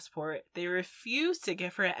her passport. They refused to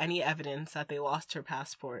give her any evidence that they lost her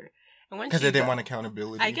passport. Because they didn't want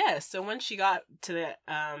accountability. I guess. So when she got to the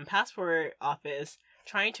passport office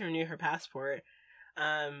trying to renew her passport,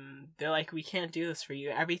 they're like, we can't do this for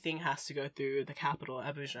you. Everything has to go through the capital,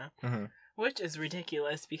 Abuja. Which is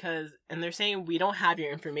ridiculous and they're saying we don't have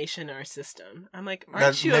your information in our system. I'm like,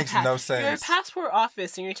 aren't you makes no sense. You're a passport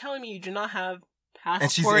office and you're telling me you do not have passport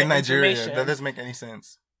and she's in Nigeria. That doesn't make any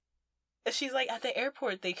sense. She's like, at the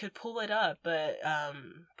airport they could pull it up, but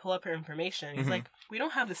pull up her information. He's like, we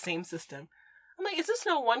don't have the same system. I'm like, is this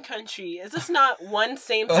not one country? Is this not one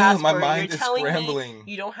same passport? My mind You're is telling scrambling.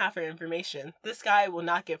 me you don't have her information. This guy will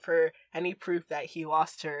not give her any proof that he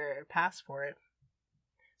lost her passport.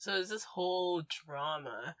 So there's this whole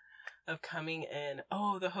drama of coming in.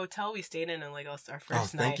 Oh, the hotel we stayed in Lagos our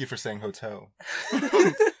first night. Thank you for saying hotel.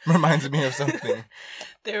 Reminds me of something.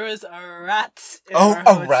 There was a rat in our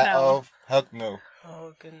hotel. Rat. Oh, heck no.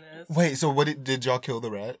 Oh, goodness. Wait, so did y'all kill the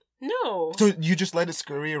rat? No. So you just let it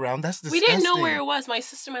scurry around? That's disgusting. We didn't know where it was. My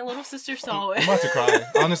little sister saw it. I'm about to cry.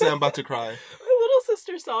 Honestly, I'm about to cry. My little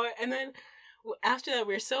sister saw it, and then after that,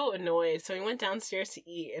 we were so annoyed. So we went downstairs to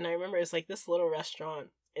eat, and I remember it's like this little restaurant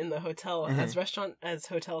in the hotel, as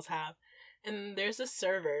hotels have, and there's a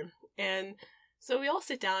server, and so we all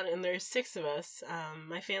sit down, and there's 6 of us,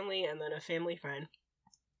 my family, and then a family friend,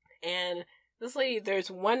 and this lady, there's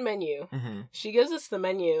one menu. She gives us the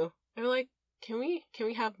menu, and we're like, can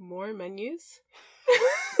we have more menus?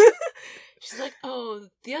 She's like, oh,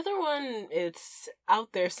 the other one, it's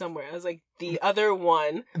out there somewhere. I was like, the other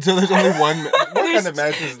one. So there's only one. What kind of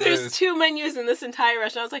mess is this? There's 2 menus in this entire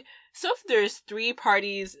restaurant. I was like, so if there's 3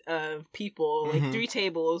 parties of people, like 3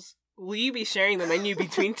 tables, will you be sharing the menu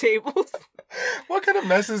between tables? What kind of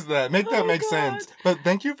mess is that? Make that make sense. But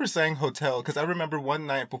thank you for saying hotel, because I remember one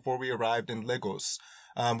night before we arrived in Lagos,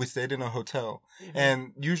 we stayed in a hotel,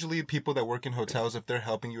 and usually people that work in hotels, if they're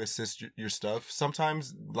helping you assist your stuff,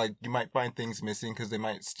 sometimes like you might find things missing because they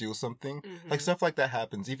might steal something. Like stuff like that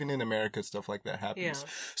happens. Even in America, stuff like that happens.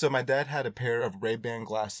 So my dad had a pair of Ray-Ban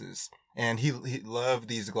glasses, and he loved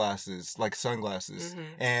these glasses, like sunglasses.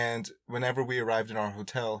 And whenever we arrived in our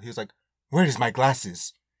hotel, he was like, "Where is my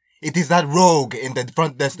glasses? It is that rogue in the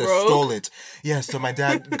front desk that stole it." Yeah, so my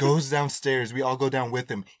dad goes downstairs. We all go down with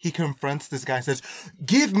him. He confronts this guy and says,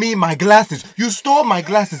 "Give me my glasses. You stole my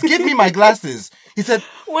glasses. Give me my glasses." He said...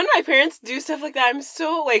 When my parents do stuff like that, I'm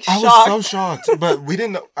so, shocked. I was so shocked. But we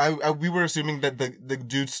didn't know. We were assuming that the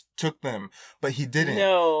dudes took them, but he didn't.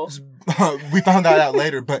 No. We found that out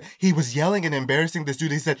later, but he was yelling and embarrassing this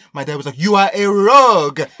dude. He said, my dad was like, "You are a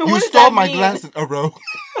rogue. You stole my glasses." A rogue.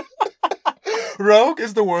 Rogue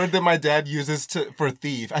is the word that my dad uses for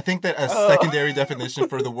thief. I think that a secondary definition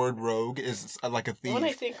for the word rogue is like a thief. When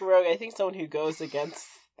I think rogue, I think someone who goes against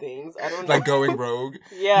things. I don't know. Like going rogue.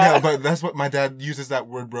 Yeah. Yeah, but that's what my dad uses that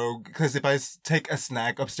word rogue. Because if I take a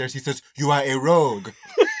snack upstairs, he says, "You are a rogue."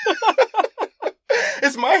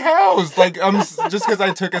 It's my house. Like, just because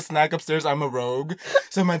I took a snack upstairs, I'm a rogue.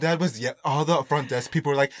 So my dad was, all the front desk people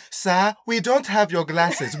were like, "Sir, we don't have your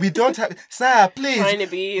glasses. We don't have, sir, please." Trying to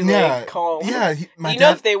be, like, calm. Yeah. My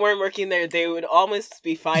dad, if they weren't working there, they would almost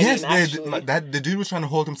be fighting, actually. The dude was trying to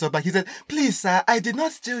hold himself back. He said, "Please, sir, I did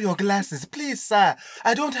not steal your glasses. Please, sir,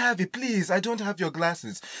 I don't have it. Please, I don't have your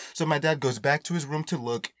glasses." So my dad goes back to his room to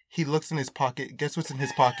look. He looks in his pocket. Guess what's in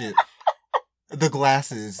his pocket? The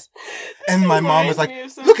glasses. And my mom was like,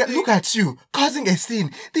 look at you, causing a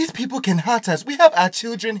scene. These people can hurt us. We have our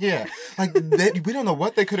children here. Like, we don't know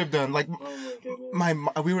what they could have done. Like,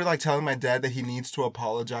 we were like telling my dad that he needs to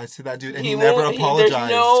apologize to that dude, and he never apologized.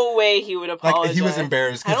 There's no way he would apologize. Like, he was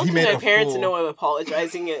embarrassed because he made a fool. I don't think my parents know what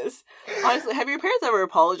apologizing is. Honestly, have your parents ever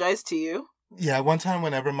apologized to you? Yeah, one time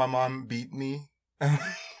whenever my mom beat me...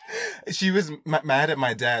 She was mad at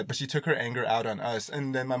my dad, but she took her anger out on us.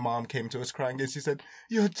 And then my mom came to us crying and she said,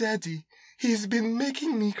 "Your daddy, he's been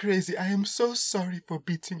making me crazy. I am so sorry for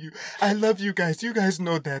beating you. I love you guys. You guys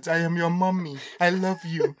know that. I am your mommy. I love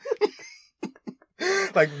you."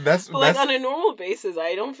 That's on a normal basis,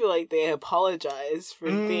 I don't feel like they apologize for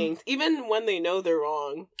things, even when they know they're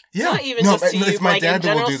wrong. Yeah, not even just to you, it's my dad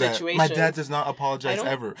that will do that. My dad does not apologize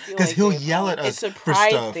ever because he'll yell at us for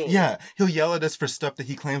stuff. Thing. Yeah, he'll yell at us for stuff that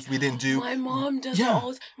he claims we didn't do. My mom does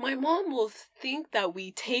all. My mom will think that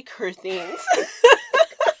we take her things.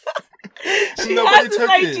 She has this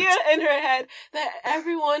idea in her head that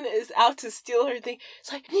everyone is out to steal her thing.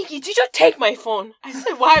 It's like, "Nikki, did you take my phone?" I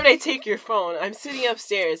said, "Why would I take your phone? I'm sitting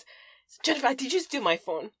upstairs." "Jennifer, did you steal my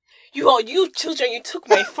phone?" You children, you took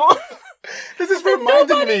my phone." This is reminding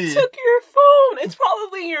me. Nobody took your phone. It's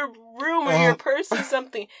probably in your room or your purse or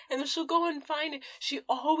something. And then she'll go and find it. She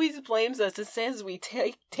always blames us and says we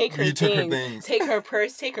take her things. Take her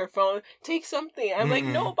purse, take her phone, take something. I'm like,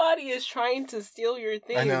 nobody is trying to steal your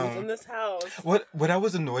things in this house. What I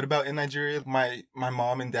was annoyed about in Nigeria, my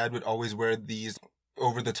mom and dad would always wear these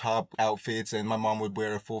over-the-top outfits, and my mom would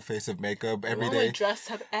wear a full face of makeup every day. Would dress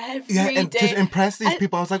up every day. And to impress these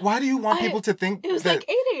people, I was like, why do you want people to think it was that... like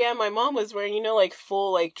 8 a.m. My mom was wearing, like,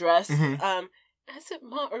 full, like, dress. I said,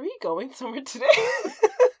 "Mom, are we going somewhere today?"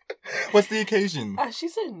 What's the occasion? She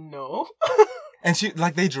said, "No." And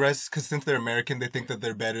they dress, because since they're American, they think that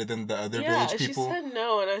they're better than the other village people. She said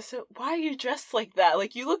no, and I said, "Why are you dressed like that?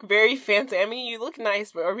 Like, you look very fancy. I mean, you look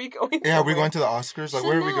nice, but are we going somewhere?" Yeah, are we going to the Oscars? Like,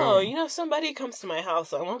 where are we going? No, somebody comes to my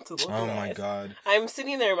house. I want to look nice. Oh, my God. I'm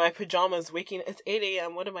sitting there in my pajamas, it's 8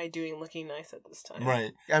 a.m. What am I doing looking nice at this time?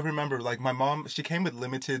 Right. I remember, like, my mom, she came with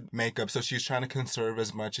limited makeup, so she was trying to conserve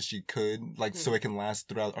as much as she could, like, so it can last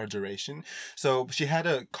throughout our duration. So she had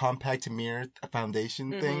a compact mirror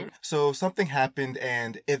foundation thing. So something happened,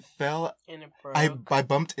 and it fell. And it broke. I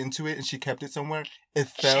bumped into it, and she kept it somewhere. It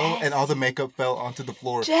fell, and all the makeup fell onto the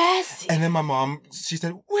floor. Jessie! And then my mom, she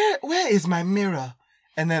said, where is my mirror?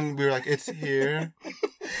 And then we were like, "It's here."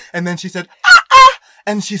 And then she said, "Ah!"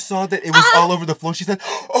 And she saw that it was all over the floor. She said,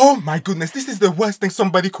 "Oh my goodness, this is the worst thing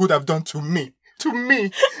somebody could have done to me. To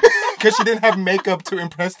me." Because she didn't have makeup to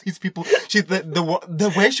impress these people.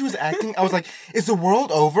 The way she was acting, I was like, "Is the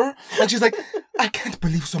world over?" Like, she's like, "I can't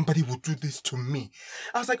believe somebody would do this to me."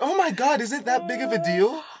 I was like, "Oh my God, is it that big of a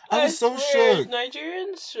deal?" I was so shook.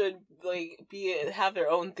 Nigerians should have their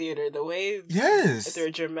own theater. The way they're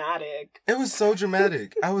dramatic. It was so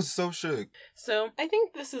dramatic. I was so shook. So I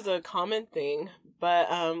think this is a common thing, but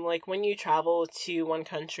like when you travel to one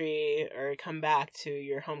country or come back to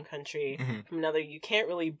your home country from another, you can't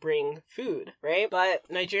really bring food, right? But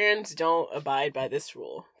Nigerians don't abide by this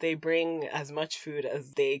rule. They bring as much food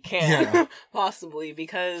as they can possibly,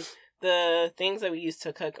 because the things that we use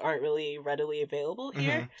to cook aren't really readily available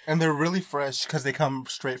here. And they're really fresh because they come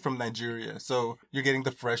straight from Nigeria. So you're getting the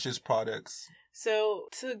freshest products. So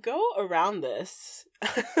to go around this,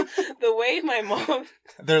 the way my mom...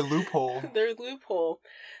 Their loophole.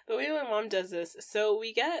 The way my mom does this, so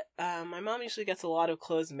we get... my mom usually gets a lot of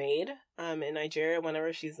clothes made in Nigeria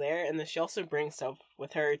whenever she's there. And then she also brings stuff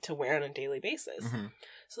with her to wear on a daily basis.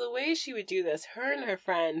 So the way she would do this, her and her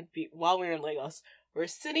friend, while we were in Lagos... We're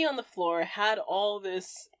sitting on the floor, had all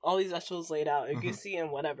these vegetables laid out, egusi and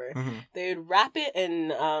whatever. They would wrap it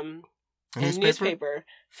in newspaper,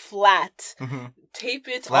 flat, tape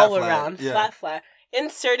it all around, flat,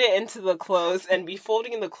 insert it into the clothes, and be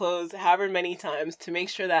folding the clothes however many times to make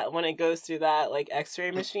sure that when it goes through that like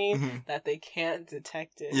X-ray machine, that they can't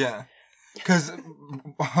detect it. Yeah. Because,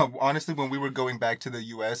 honestly, when we were going back to the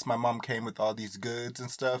U.S., my mom came with all these goods and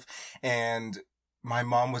stuff, and my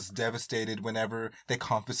mom was devastated whenever they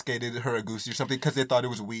confiscated her agusi or something because they thought it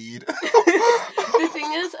was weed. The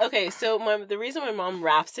thing is, okay, so the reason my mom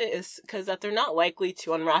wraps it is because that they're not likely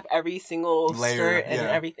to unwrap every single layer, skirt and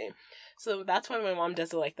everything. So that's why my mom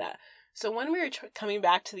does it like that. So when we were coming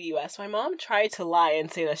back to the U.S., my mom tried to lie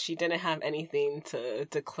and say that she didn't have anything to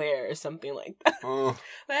declare or something like that.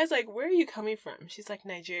 But I was like, where are you coming from? She's like,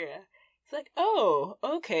 Nigeria. It's like, oh,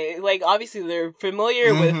 okay. Like, obviously, they're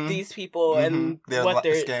familiar with these people and what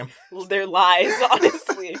their lies,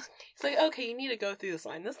 honestly. It's like, okay, you need to go through this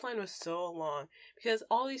line. This line was so long because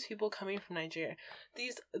all these people coming from Nigeria,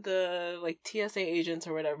 the like TSA agents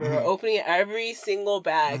or whatever are opening every single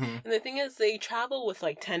bag. And the thing is, they travel with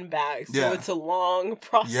like 10 bags. So it's a long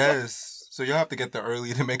process. Yes. So you'll have to get there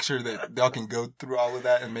early to make sure that y'all can go through all of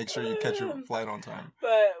that and make sure you catch your flight on time.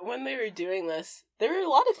 But when they were doing this, there were a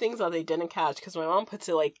lot of things that they didn't catch because my mom puts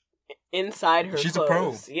it like inside her She's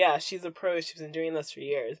clothes. a pro. Yeah, she's a pro. She's been doing this for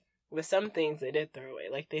years. But some things they did throw away.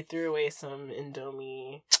 Like they threw away some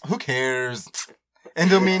Indomie. Who cares?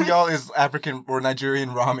 Indomie, y'all, is African or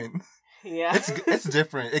Nigerian ramen. Yeah, it's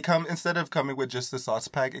different. It instead of coming with just the sauce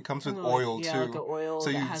pack, it comes with oil too. Yeah, like the oil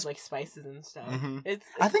that has like spices and stuff. It's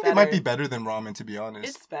I think better. It might be better than ramen, to be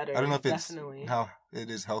honest. It's better. I don't know if definitely. It's how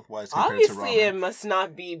it is health wise compared Obviously, to ramen. it must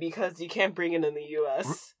not be because you can't bring it in the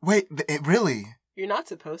U.S. Wait, it really? You're not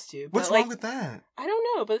supposed to. What's wrong with that? I don't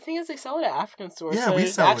know, but the thing is, they sell it at African stores. Yeah, so we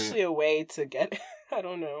there's sell actually it. a way to get it. I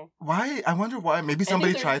don't know. Why? I wonder why. Maybe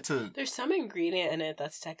somebody tried to. There's some ingredient in it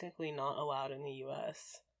that's technically not allowed in the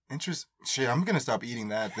U.S. Shit, I'm gonna stop eating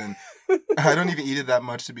that then. I don't even eat it that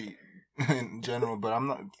much to be in general, but I'm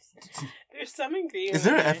not. There's some ingredient. Is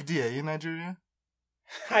there an FDA in Nigeria?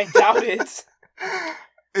 I doubt it.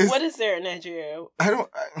 What is there in Nigeria?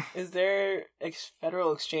 Is there a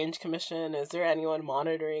Federal Exchange Commission? Is there anyone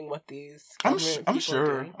monitoring what these? I'm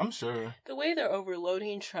sure. The way they're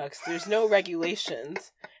overloading trucks, there's no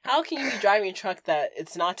regulations. How can you be driving a truck that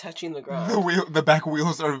it's not touching the ground? The back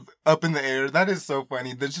wheels are up in the air. That is so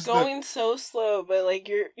funny. They're just going so slow, but like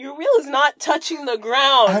your wheel is not touching the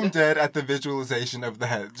ground. I'm dead at the visualization of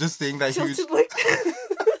that. Just seeing that huge.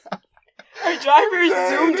 Our driver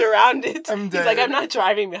zoomed around it. I'm dead. He's like, I'm not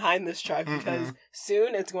driving behind this truck because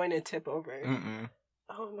soon it's going to tip over.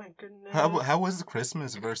 Oh my goodness. How was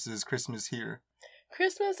Christmas versus Christmas here?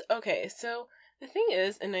 Christmas, okay, so the thing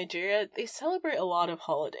is, in Nigeria, they celebrate a lot of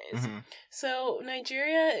holidays. So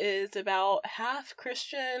Nigeria is about half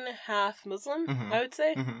Christian, half Muslim, I would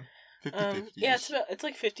say. 50-50. Yeah, it's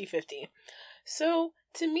like 50-50. So,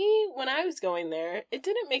 to me, when I was going there, it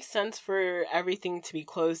didn't make sense for everything to be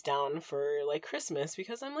closed down for, like, Christmas,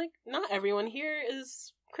 because I'm like, not everyone here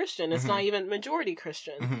is Christian. It's not even majority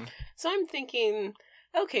Christian. So I'm thinking,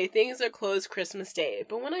 okay, things are closed Christmas Day.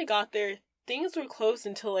 But when I got there, things were closed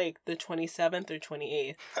until, like, the 27th or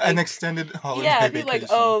 28th. An extended holiday vacation. Like,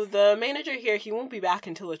 oh, the manager here, he won't be back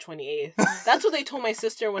until the 28th. That's what they told my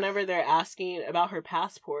sister whenever they're asking about her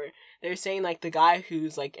passport. They're saying, like, the guy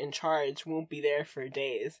who's, like, in charge won't be there for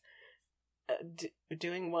days.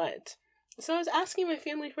 Doing what? So I was asking my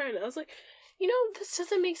family friend, I was like, this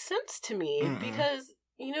doesn't make sense to me. Because,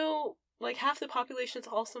 like, half the population is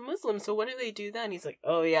also Muslim, so what do they do then? He's like,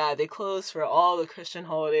 oh yeah, they close for all the Christian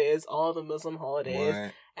holidays, all the Muslim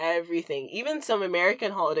holidays, everything. Even some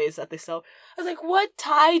American holidays that they sell. I was like, what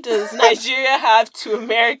tie does Nigeria have to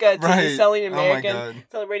America to be selling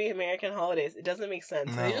celebrating American holidays? It doesn't make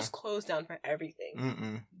sense. No. So they just close down for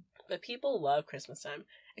everything. But people love Christmas time.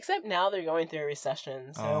 Except now they're going through a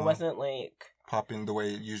recession, so it wasn't like... popping the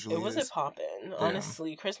way it usually is. It wasn't popping.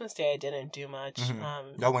 Honestly, Christmas Day I didn't do much.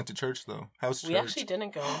 Y'all went to church though. How's church? We actually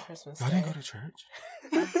didn't go on Christmas Day. Y'all didn't go to church?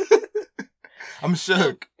 I'm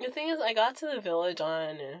shook. So, the thing is, I got to the village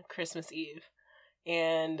on Christmas Eve,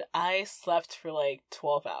 and I slept for like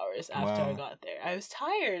 12 hours after I got there. I was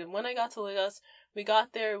tired. When I got to Lagos, we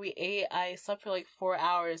got there, we ate, I slept for like 4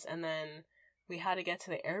 hours, and then we had to get to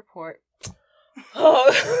the airport.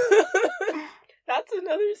 That's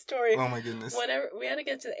another story. Oh my goodness. Whenever we had to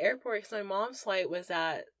get to the airport because my mom's flight was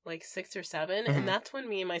at like 6 or 7, and that's when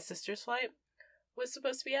me and my sister's flight was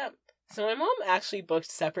supposed to be at. So my mom actually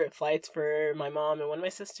booked separate flights for my mom and one of my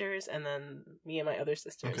sisters, and then me and my other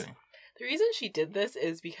sisters. Okay. The reason she did this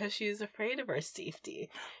is because she was afraid of our safety.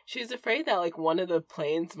 She was afraid that like one of the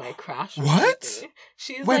planes might crash. What?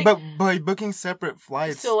 She's Wait, but by booking separate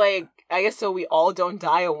flights. So like, I guess so we all don't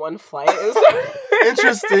die on one flight.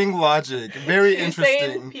 Interesting logic. Very interesting.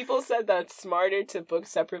 Saying people said that's smarter to book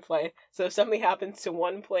separate flights. So if something happens to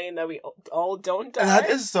one plane, that we all don't die. That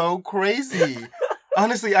is so crazy.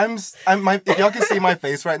 Honestly, if y'all can see my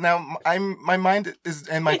face right now, my mind is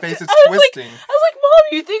and my face is twisting. I was like, Mom,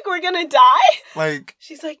 you think we're gonna die? Like,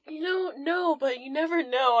 she's like, no, but you never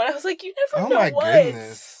know. And I was like, you never know my what?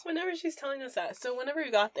 Goodness. Whenever she's telling us that. So whenever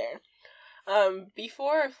we got there,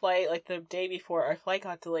 before our flight, like the day before, our flight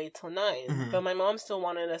got delayed till 9. Mm-hmm. But my mom still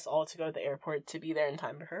wanted us all to go to the airport to be there in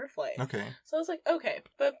time for her flight. Okay. So I was like, okay.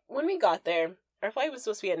 But when we got there, our flight was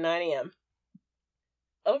supposed to be at 9 a.m.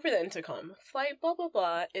 Over the intercom, flight blah blah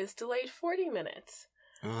blah is delayed 40 minutes.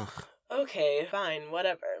 Ugh. Okay, fine,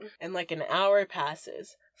 whatever. And like an hour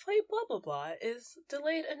passes. Flight blah blah blah is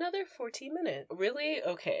delayed another 14 minutes. Really?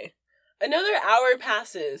 Okay. Another hour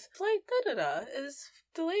passes. Flight da-da-da is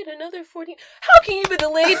delayed another 40... How can you be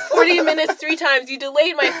delayed 40 minutes 3 times? You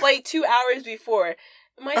delayed my flight 2 hours before.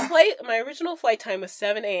 My original flight time was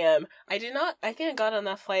 7 a.m. I think I got on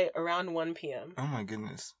that flight around 1 p.m. Oh my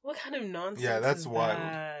goodness. What kind of nonsense that's is wild.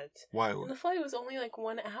 that? Wild. And the flight was only like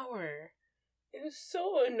 1 hour. It was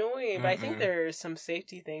so annoying, but I think there's some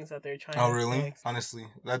safety things that they're trying to really? fix. Honestly,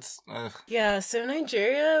 that's... Yeah, so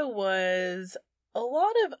Nigeria was a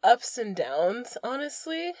lot of ups and downs,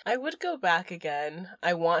 honestly. I would go back again.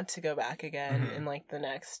 I want to go back again in like the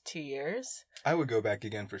next 2 years. I would go back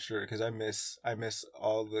again for sure, because I miss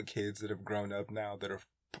all the kids that have grown up now, that are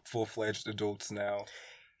full-fledged adults now.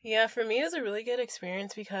 Yeah, for me it was a really good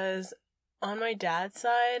experience because on my dad's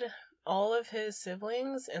side, all of his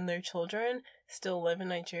siblings and their children still live in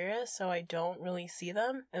Nigeria, so I don't really see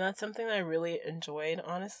them. And that's something that I really enjoyed,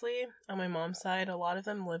 honestly. On my mom's side, a lot of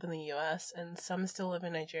them live in the US and some still live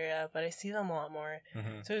in Nigeria, but I see them a lot more.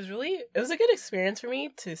 Mm-hmm. So it was a good experience for me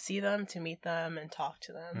to see them, to meet them, and talk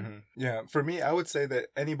to them. Mm-hmm. Yeah, for me, I would say that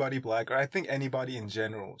anybody Black, or I think anybody in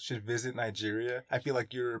general, should visit Nigeria. I feel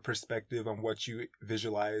like your perspective on what you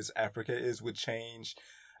visualize Africa is would change.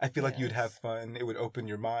 I feel like you'd have fun. It would open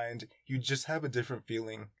your mind. You'd just have a different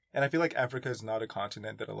feeling. And I feel like Africa is not a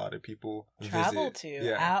continent that a lot of people travel visit.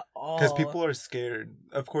 to at all. Because people are scared.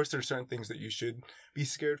 Of course, there's certain things that you should be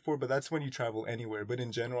scared for, but that's when you travel anywhere. But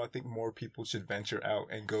in general, I think more people should venture out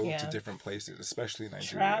and go to different places, especially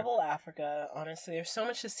Nigeria. Travel Africa, honestly. There's so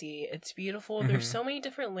much to see. It's beautiful. There's so many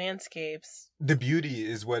different landscapes. The beauty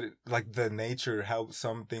is what, like the nature, how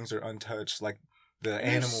some things are untouched, like the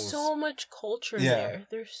animals. There's so much culture there.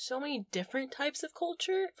 There's so many different types of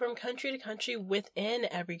culture from country to country within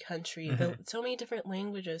every country. So many different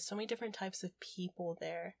languages, so many different types of people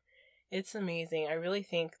there. It's amazing. I really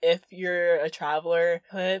think if you're a traveler,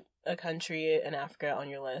 put a country in Africa on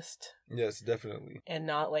your list. Yes, definitely. And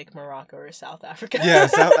not like Morocco or South Africa. Yeah,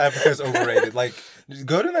 South Africa is overrated. Like, just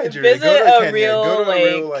go to Nigeria, visit go to Kenya, real, go to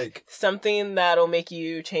a real, like... something that'll make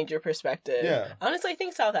you change your perspective. Yeah. Honestly, I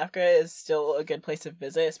think South Africa is still a good place to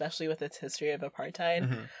visit, especially with its history of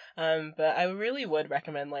apartheid. But I really would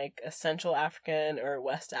recommend like a Central African or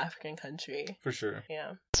West African country. For sure.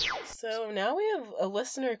 Yeah. So now we have a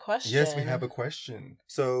listener question. Yes, we have a question.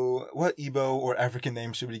 So, what Igbo or African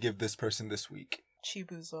name should we give this person this week?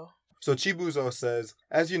 Chibuzo. So Chibuzo says,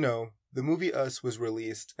 as you know, the movie Us was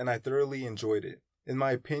released and I thoroughly enjoyed it. In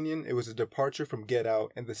my opinion, it was a departure from Get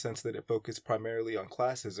Out in the sense that it focused primarily on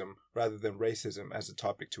classism rather than racism as a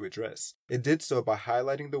topic to address. It did so by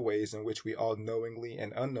highlighting the ways in which we all knowingly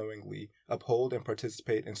and unknowingly uphold and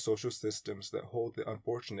participate in social systems that hold the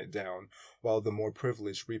unfortunate down, while the more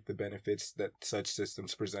privileged reap the benefits that such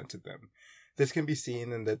systems present to them. This can be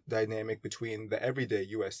seen in the dynamic between the everyday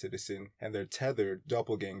U.S. citizen and their tethered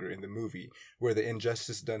doppelganger in the movie, where the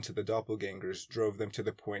injustice done to the doppelgangers drove them to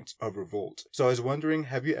the point of revolt. So I was wondering,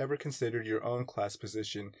 have you ever considered your own class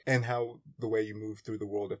position and how the way you move through the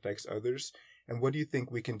world affects others? And what do you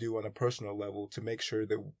think we can do on a personal level to make sure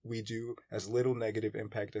that we do as little negative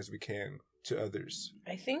impact as we can to others?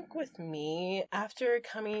 I think with me, after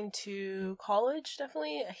coming to college,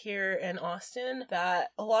 definitely here in Austin, that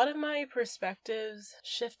a lot of my perspectives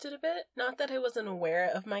shifted a bit. Not that I wasn't aware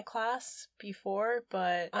of my class before,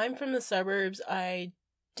 but I'm from the suburbs. I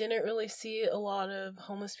didn't really see a lot of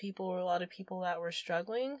homeless people or a lot of people that were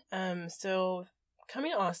struggling. So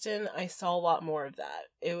coming to Austin, I saw a lot more of that.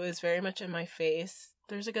 It was very much in my face.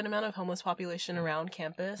 There's a good amount of homeless population around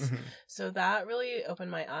campus. So that really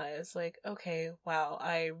opened my eyes. Like, okay, wow,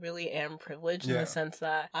 I really am privileged in the sense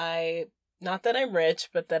that not that I'm rich,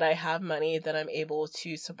 but that I have money, that I'm able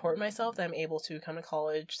to support myself, that I'm able to come to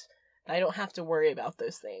college. I don't have to worry about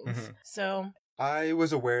those things. So I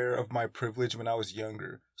was aware of my privilege when I was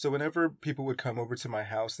younger. So whenever people would come over to my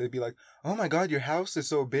house, they'd be like, oh my God, your house is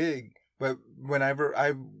so big. But whenever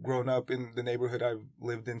I've grown up in the neighborhood I've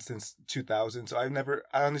lived in since 2000, so I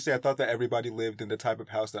thought that everybody lived in the type of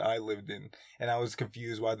house that I lived in. And I was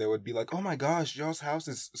confused why they would be like, oh my gosh, y'all's house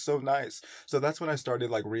is so nice. So that's when I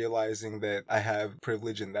started like realizing that I have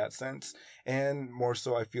privilege in that sense. And more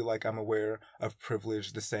so, I feel like I'm aware of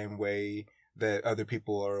privilege the same way that other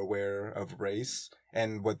people are aware of race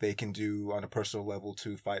and what they can do on a personal level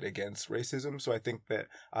to fight against racism. So I think that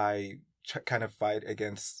I kind of fight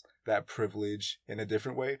against that privilege in a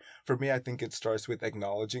different way. For me, I think it starts with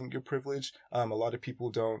acknowledging your privilege. A lot of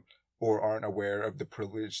people don't or aren't aware of the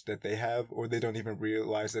privilege that they have, or they don't even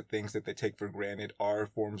realize that things that they take for granted are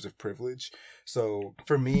forms of privilege. So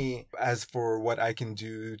for me, as for what I can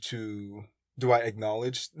do I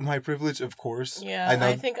acknowledge my privilege? Of course. Yeah,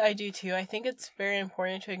 I think I do too. I think it's very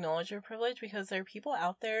important to acknowledge your privilege because there are people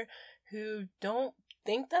out there who don't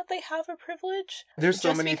think that they have a privilege. There's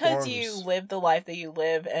so many forms. Just because you live the life that you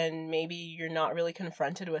live and maybe you're not really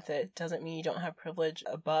confronted with it doesn't mean you don't have privilege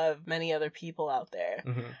above many other people out there.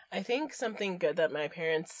 Mm-hmm. I think something good that my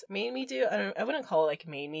parents made me do, I wouldn't call it like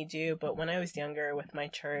made me do, but when I was younger with my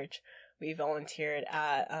church, we volunteered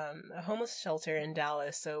at a homeless shelter in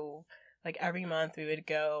Dallas. So like every month we would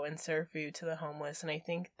go and serve food to the homeless. And I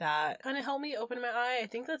think that kind of helped me open my eye. I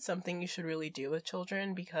think that's something you should really do with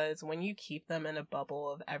children because when you keep them in a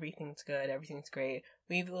bubble of everything's good, everything's great,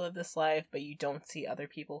 we've lived this life, but you don't see other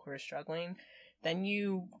people who are struggling, then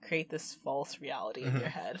you create this false reality in your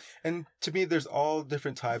head. And to me, there's all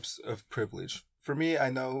different types of privilege. For me,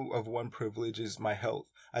 I know of one privilege is my health.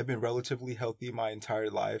 I've been relatively healthy my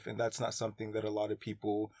entire life, and that's not something that a lot of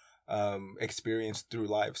people experience through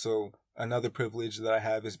life. So another privilege that I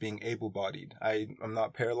have is being able-bodied. I'm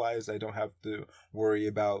not paralyzed. I don't have to worry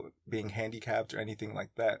about being handicapped or anything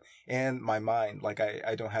like that. And my mind, like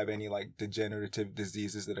I don't have any like degenerative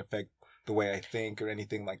diseases that affect the way I think or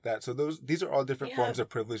anything like that. So these are all different forms of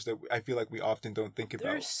privilege that I feel like we often don't think about.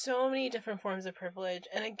 There's so many different forms of privilege.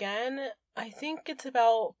 And again, I think it's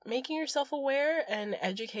about making yourself aware and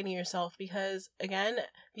educating yourself because, again,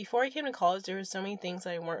 before I came to college, there were so many things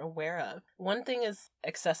that I weren't aware of. One thing is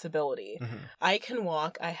accessibility. Mm-hmm. I can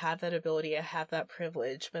walk. I have that ability. I have that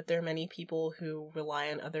privilege. But there are many people who rely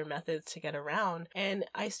on other methods to get around. And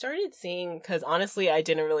I started seeing, because honestly, I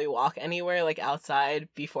didn't really walk anywhere like outside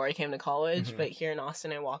before I came to college. Mm-hmm. But here in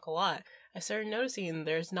Austin, I walk a lot. I started noticing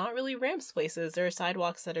there's not really ramps places. There are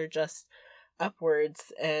sidewalks that are just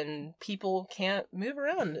upwards and people can't move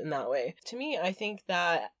around in that way. To me, I think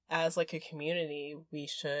that as like a community, we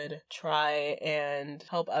should try and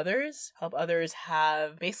help others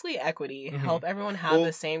have basically equity, Mm-hmm. help everyone have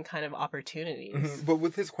the same kind of opportunities. Mm-hmm. But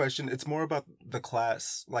with his question, it's more about the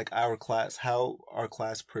class, like our class, how our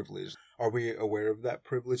class privileged. Are we aware of that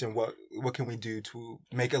privilege and what can we do to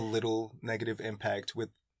make a little negative impact with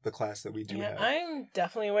the class that we do have? I'm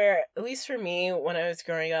definitely aware. At least for me, when I was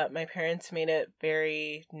growing up, my parents made it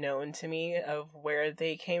very known to me of where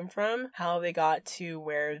they came from, how they got to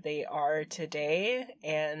where they are today,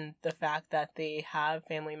 and the fact that they have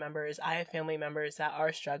family members. I have family members that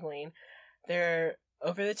are struggling.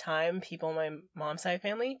 Over the time, people in my mom's side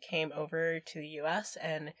family came over to the U.S.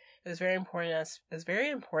 and it was very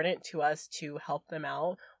important to us to help them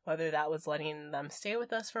out, whether that was letting them stay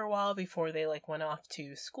with us for a while before they like went off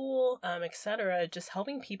to school, etc. Just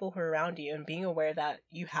helping people who are around you and being aware that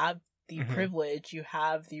you have the privilege, you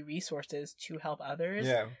have the resources to help others.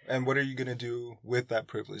 Yeah, and what are you gonna do with that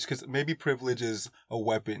privilege? Because maybe privilege is a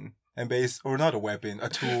weapon. Or not a weapon, a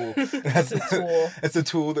tool. It's a tool. It's a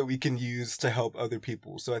tool that we can use to help other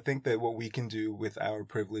people. So I think that what we can do with our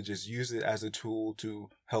privilege is use it as a tool to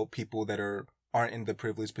help people that aren't in the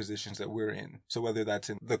privileged positions that we're in. So whether that's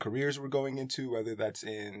in the careers we're going into, whether that's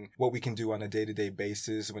in what we can do on a day-to-day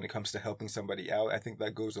basis when it comes to helping somebody out, I think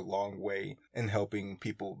that goes a long way in helping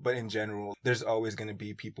people. But in general, there's always going to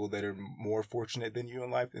be people that are more fortunate than you in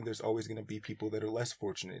life, and there's always going to be people that are less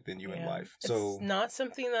fortunate than you in life. So it's not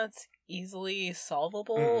something that's easily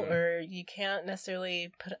solvable, or you can't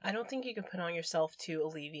necessarily I don't think you can put on yourself to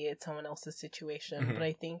alleviate someone else's situation, but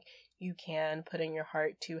I think you can put in your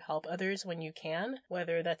heart to help others when you can,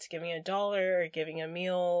 whether that's giving $1 or giving a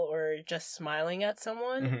meal or just smiling at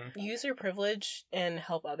someone. Use your privilege and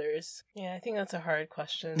help others. Yeah, I think that's a hard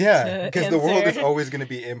question. Yeah, because the world is always going to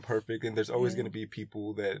be imperfect and there's always going to be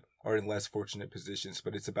people that are in less fortunate positions,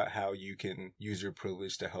 but it's about how you can use your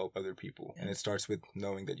privilege to help other people. And it starts with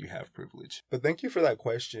knowing that you have privilege. But thank you for that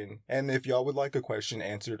question. And if y'all would like a question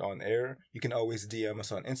answered on air, you can always DM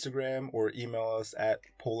us on Instagram or email us at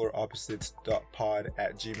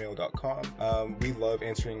polaropposites.pod@gmail.com. We love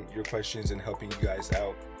answering your questions and helping you guys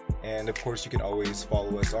out. And of course, you can always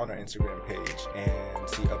follow us on our Instagram page and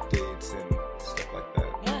see updates and stuff like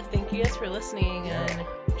that. Yeah, thank you guys for listening and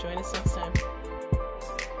join us next time.